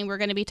design team, we're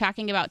going to be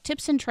talking about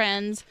tips and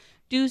trends,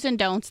 do's and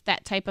don'ts,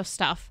 that type of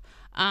stuff,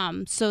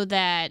 so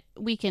that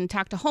we can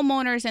talk to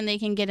homeowners and they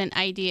can get an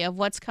idea of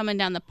what's coming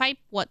down the pipe,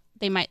 what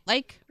they might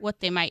like,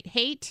 what they might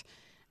hate,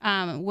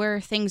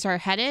 where things are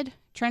headed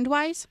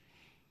trend-wise.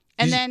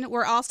 And then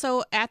we're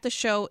also at the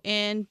show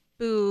in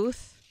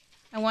booth,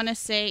 I want to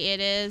say it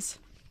is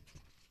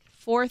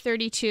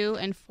 432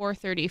 and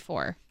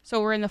 434. So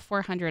we're in the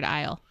 400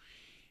 aisle.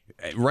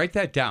 Write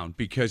that down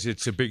because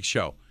it's a big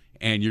show.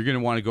 And you're going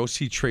to want to go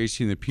see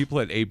Tracy and the people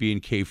at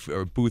AB&K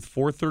booth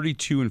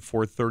 432 and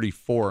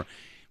 434.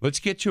 Let's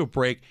get to a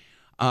break.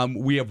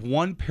 We have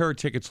 1 pair of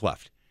tickets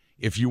left.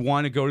 If you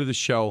want to go to the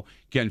show,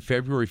 again,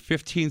 February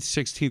 15th,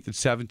 16th, and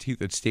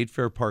 17th at State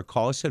Fair Park,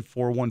 call us at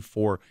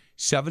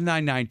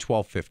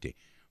 414-799-1250.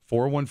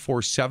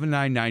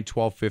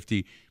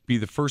 414-799-1250. Be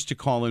the first to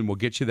call in. We'll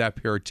get you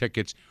that pair of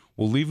tickets.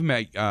 We'll leave them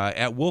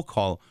at will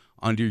call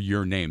under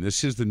your name.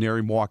 This is the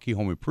NARI Milwaukee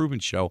Home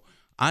Improvement Show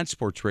on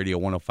Sports Radio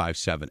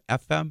 105.7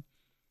 FM,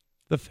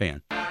 The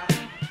Fan.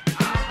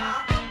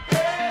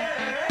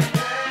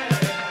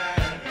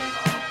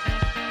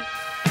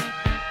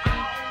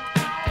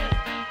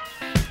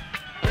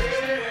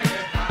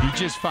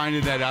 Just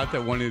finding that out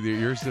that one of the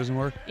ears doesn't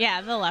work? Yeah,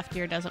 the left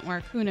ear doesn't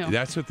work. Who knew?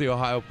 That's what the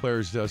Ohio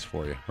Players does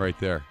for you right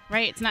there.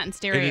 Right, it's not in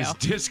stereo. It is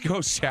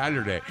Disco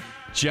Saturday.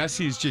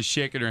 Jesse's just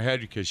shaking her head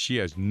because she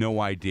has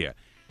no idea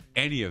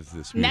any of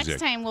this music.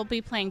 Next time we'll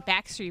be playing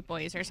Backstreet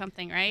Boys or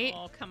something, right?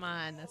 Oh, come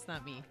on. That's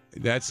not me.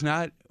 That's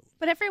not?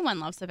 But everyone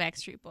loves the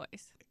Backstreet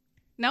Boys.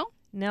 No?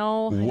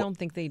 No, I don't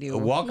think they do.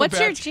 What's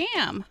your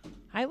jam?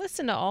 I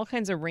listen to all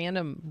kinds of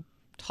random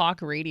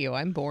talk radio.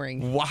 I'm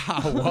boring.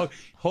 Wow. Well,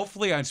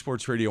 hopefully on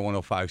Sports Radio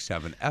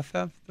 105.7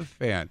 FM, The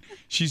Fan.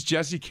 She's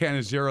Jessie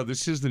Canizero.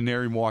 This is the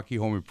NARI Milwaukee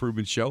Home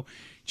Improvement Show.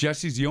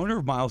 Jesse's the owner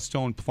of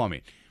Milestone Plumbing.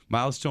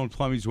 Milestone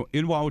Plumbing is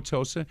in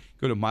Wauwatosa.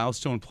 Go to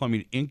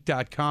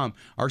milestoneplumbinginc.com.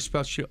 Our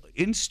special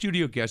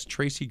in-studio guest,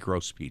 Tracy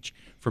Grospeach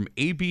from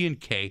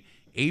AB&K,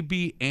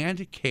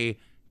 abandk.com.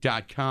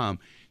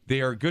 They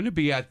are going to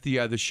be at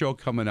the show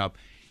coming up.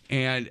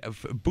 And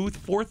booth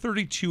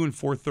 432 and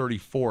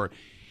 434,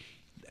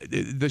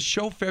 the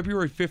show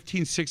February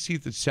 15th,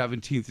 16th,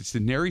 and 17th. It's the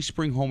NARI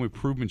Spring Home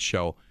Improvement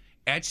Show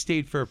at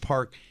State Fair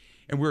Park.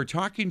 And we were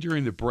talking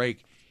during the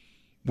break,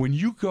 when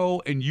you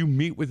go and you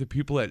meet with the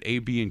people at A,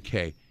 B, and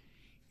K,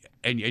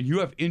 and you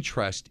have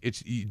interest,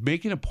 it's you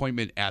make an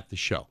appointment at the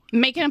show.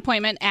 Make an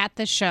appointment at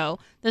the show.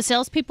 The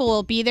salespeople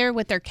will be there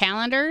with their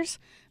calendars.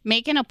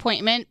 Make an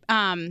appointment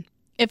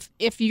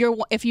if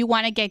you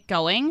want to get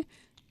going,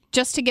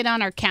 just to get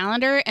on our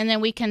calendar, and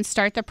then we can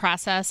start the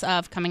process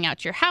of coming out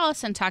to your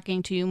house and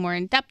talking to you more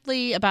in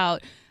depthly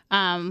about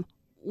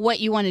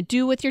what you want to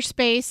do with your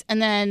space, and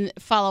then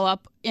follow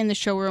up in the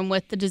showroom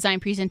with the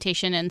design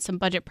presentation and some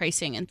budget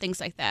pricing and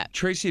things like that.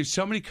 Tracy, if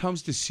somebody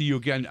comes to see you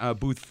again,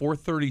 booth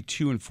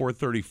 432 and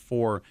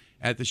 434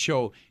 at the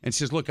show, and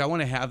says, "Look, I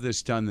want to have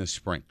this done this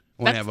spring.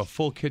 I want to have a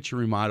full kitchen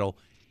remodel,"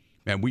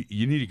 man,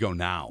 you need to go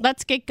now.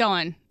 Let's get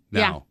going. Now.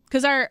 Yeah,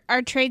 because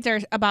our trades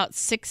are about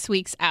 6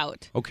 weeks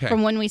out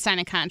from when we sign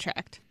a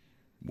contract.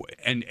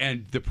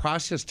 And the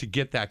process to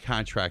get that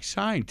contract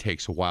signed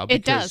takes a while.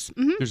 It does.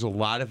 Mm-hmm. There's a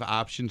lot of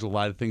options, a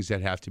lot of things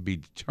that have to be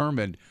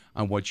determined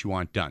on what you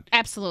want done.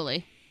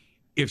 Absolutely.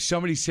 If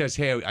somebody says,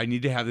 "Hey, I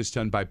need to have this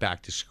done by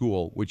back to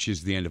school," which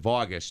is the end of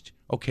August,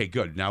 okay,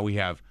 good. Now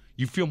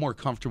you feel more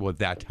comfortable with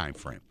that time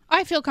frame.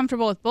 I feel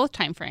comfortable with both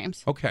time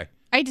frames. Okay.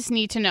 I just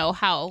need to know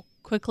how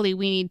quickly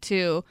we need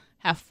to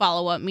have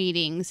follow-up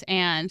meetings,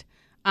 and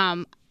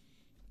I'm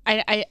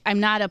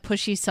not a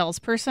pushy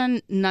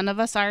salesperson. None of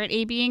us are at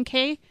AB and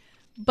K,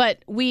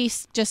 but we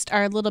just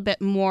are a little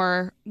bit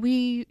more.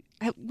 We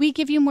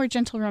give you more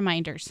gentle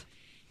reminders.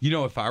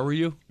 If I were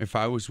you, if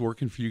I was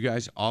working for you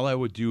guys, all I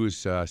would do is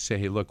say,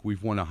 "Hey, look,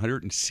 we've won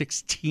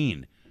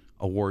 116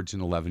 awards in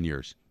 11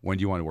 years. When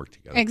do you want to work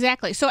together?"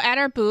 Exactly. So at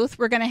our booth,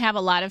 we're going to have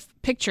a lot of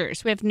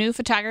pictures. We have new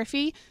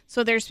photography.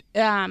 So there's,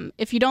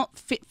 if you don't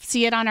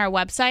see it on our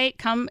website,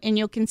 come and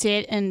you can see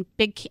it in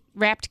big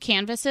wrapped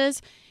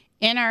canvases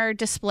in our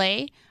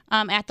display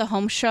at the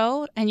home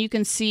show, and you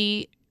can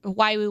see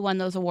why we won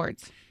those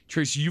awards.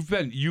 Tracy,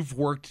 you've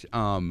worked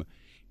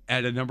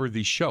at a number of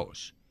these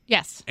shows.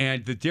 Yes.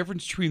 And the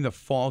difference between the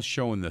fall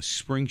show and the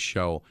spring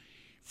show,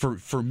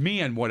 for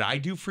me and what I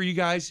do for you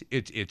guys,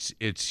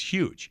 it's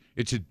huge.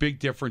 It's a big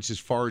difference as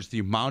far as the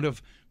amount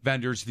of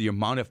vendors, the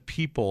amount of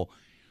people,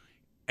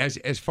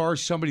 as far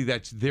as somebody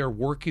that's there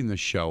working the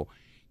show.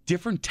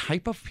 Different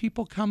type of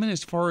people come in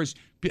as far as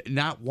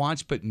not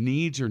wants but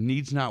needs, or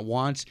needs not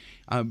wants,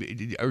 or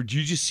do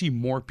you just see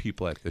more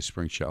people at the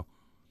spring show?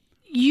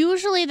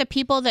 Usually the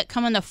people that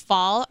come in the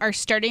fall are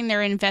starting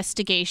their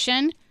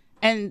investigation,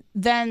 and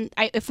then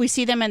if we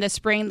see them in the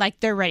spring, like,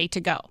 they're ready to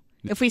go.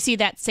 If we see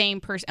that same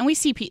person, and we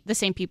see the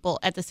same people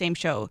at the same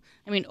show,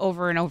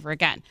 over and over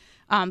again,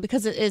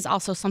 because it is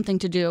also something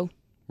to do.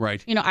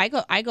 Right. I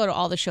go to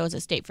all the shows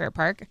at State Fair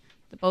Park.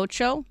 The boat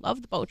show,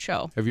 love the boat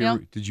show. Have you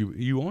ever, did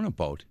you own a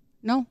boat?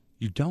 No.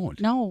 You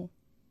don't? No.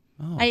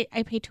 Oh.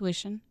 I pay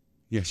tuition.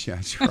 Yes,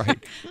 that's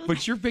right.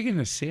 But you're big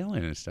into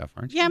sailing and stuff,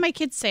 aren't you? Yeah, my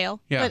kids sail.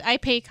 Yeah. But I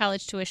pay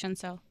college tuition,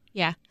 so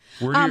yeah.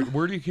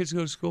 Where do your kids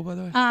go to school, by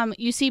the way?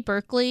 UC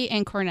Berkeley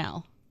and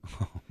Cornell.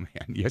 Oh, man.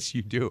 Yes,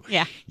 you do.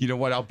 Yeah. You know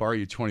what? I'll borrow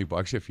you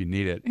 $20 if you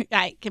need it.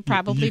 I could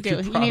probably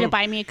do. You need to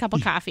buy me a cup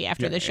of coffee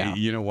after the show.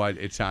 You know what?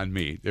 It's on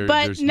me.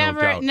 There's no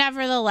doubt.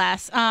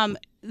 Nevertheless,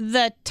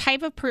 the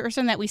type of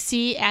person that we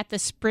see at the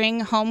spring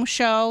home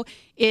show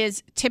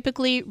is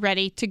typically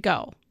ready to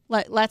go.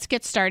 Let's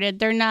get started.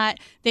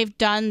 They've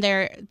done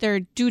their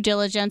due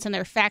diligence and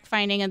their fact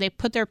finding, and they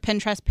put their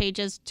Pinterest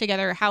pages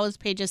together, house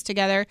pages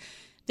together.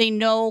 They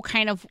know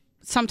kind of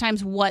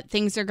sometimes what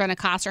things are going to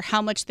cost or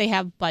how much they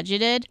have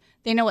budgeted.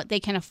 They know what they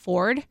can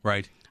afford.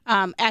 Right.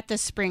 At the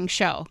spring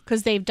show,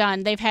 because they've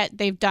done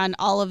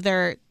all of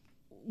their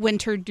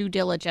winter due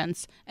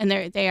diligence, and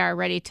they are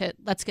ready to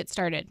let's get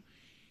started.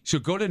 So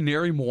go to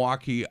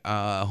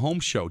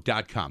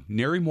NARIMilwaukeeHomeshow.com,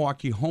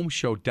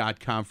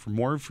 NARIMilwaukeeHomeshow.com for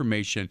more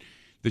information.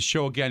 The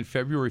show, again,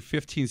 February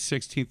 15th,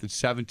 16th, and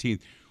 17th.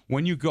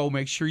 When you go,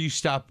 make sure you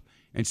stop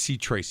and see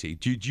Tracy.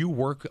 Do you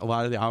work a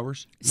lot of the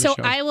hours? So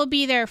I will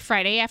be there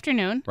Friday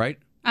afternoon. Right.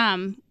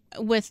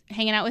 With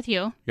hanging out with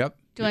you. Yep.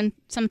 Doing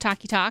some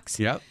talkie talks.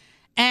 Yep.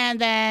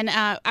 And then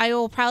I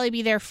will probably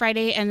be there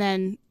Friday and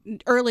then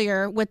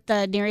earlier with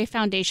the NARI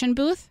Foundation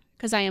booth,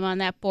 because I am on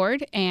that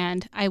board,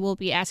 and I will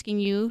be asking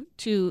you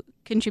to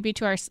contribute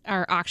to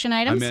our auction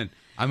items. I'm in.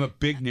 I'm a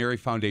big NARI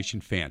Foundation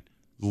fan.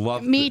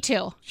 Love Me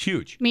too.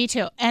 Huge. Me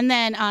too. And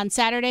then on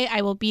Saturday, I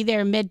will be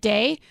there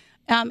midday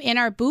in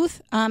our booth.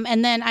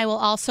 And then I will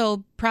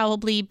also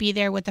probably be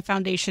there with the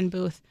foundation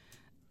booth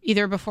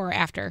either before or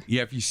after.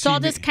 Yeah, if you see so I'll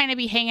just kind of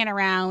be hanging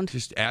around.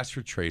 Just ask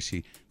for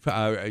Tracy.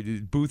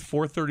 Booth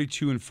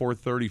 432 and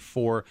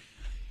 434.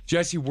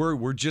 Jesse,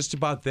 we're just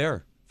about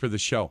there for the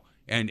show.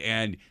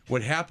 And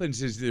what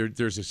happens is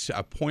there's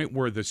a point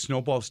where the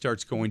snowball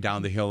starts going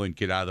down the hill and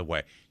get out of the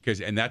way.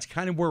 And that's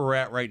kind of where we're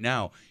at right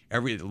now. A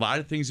lot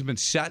of things have been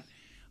set.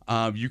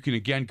 You can,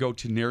 again, go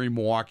to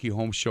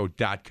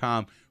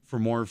NARIMilwaukeeHomeshow.com for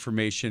more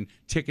information,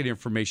 ticket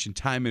information,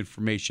 time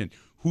information,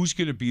 who's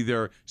going to be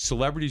there,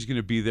 celebrities going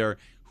to be there,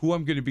 who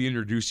I'm going to be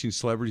introducing,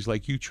 celebrities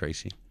like you,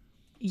 Tracy.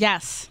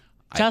 Yes.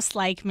 just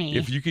like me.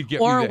 If you could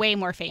get or me that, way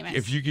more famous.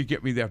 If you could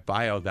get me that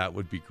bio, that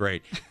would be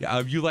great.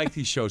 You like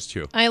these shows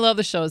too. I love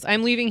the shows.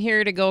 I'm leaving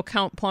here to go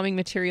count plumbing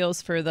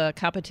materials for the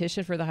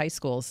competition for the high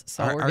schools.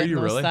 So we're getting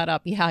those set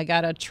up. Yeah, I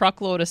got a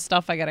truckload of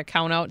stuff I got to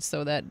count out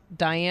so that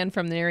Diane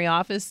from the NARI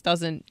office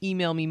doesn't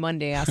email me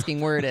Monday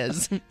asking where it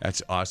is.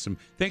 That's awesome.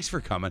 Thanks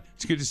for coming.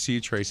 It's good to see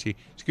you, Tracy.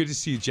 It's good to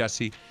see you,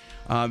 Jesse.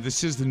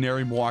 This is the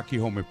NARI Milwaukee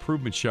Home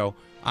Improvement Show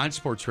on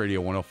Sports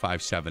Radio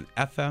 105.7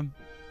 FM,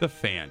 The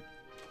Fan.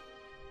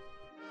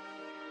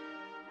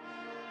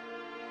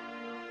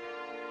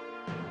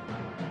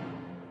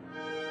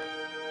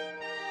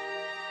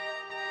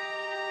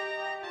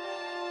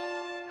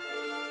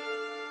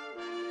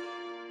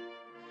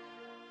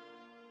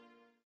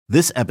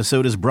 This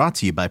episode is brought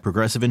to you by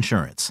Progressive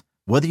Insurance.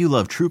 Whether you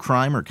love true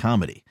crime or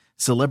comedy,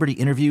 celebrity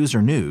interviews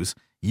or news,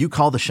 you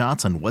call the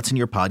shots on what's in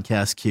your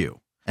podcast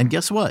queue. And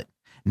guess what?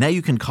 Now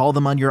you can call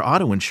them on your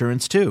auto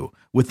insurance too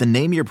with the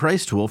Name Your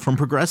Price tool from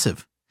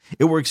Progressive.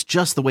 It works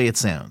just the way it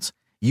sounds.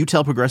 You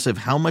tell Progressive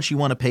how much you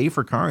want to pay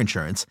for car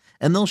insurance,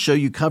 and they'll show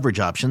you coverage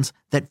options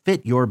that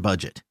fit your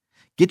budget.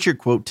 Get your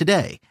quote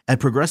today at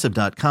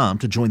Progressive.com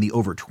to join the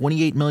over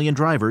 28 million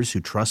drivers who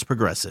trust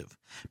Progressive.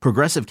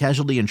 Progressive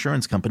Casualty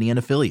Insurance Company and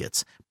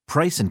Affiliates.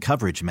 Price and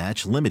coverage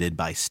match limited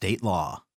by state law.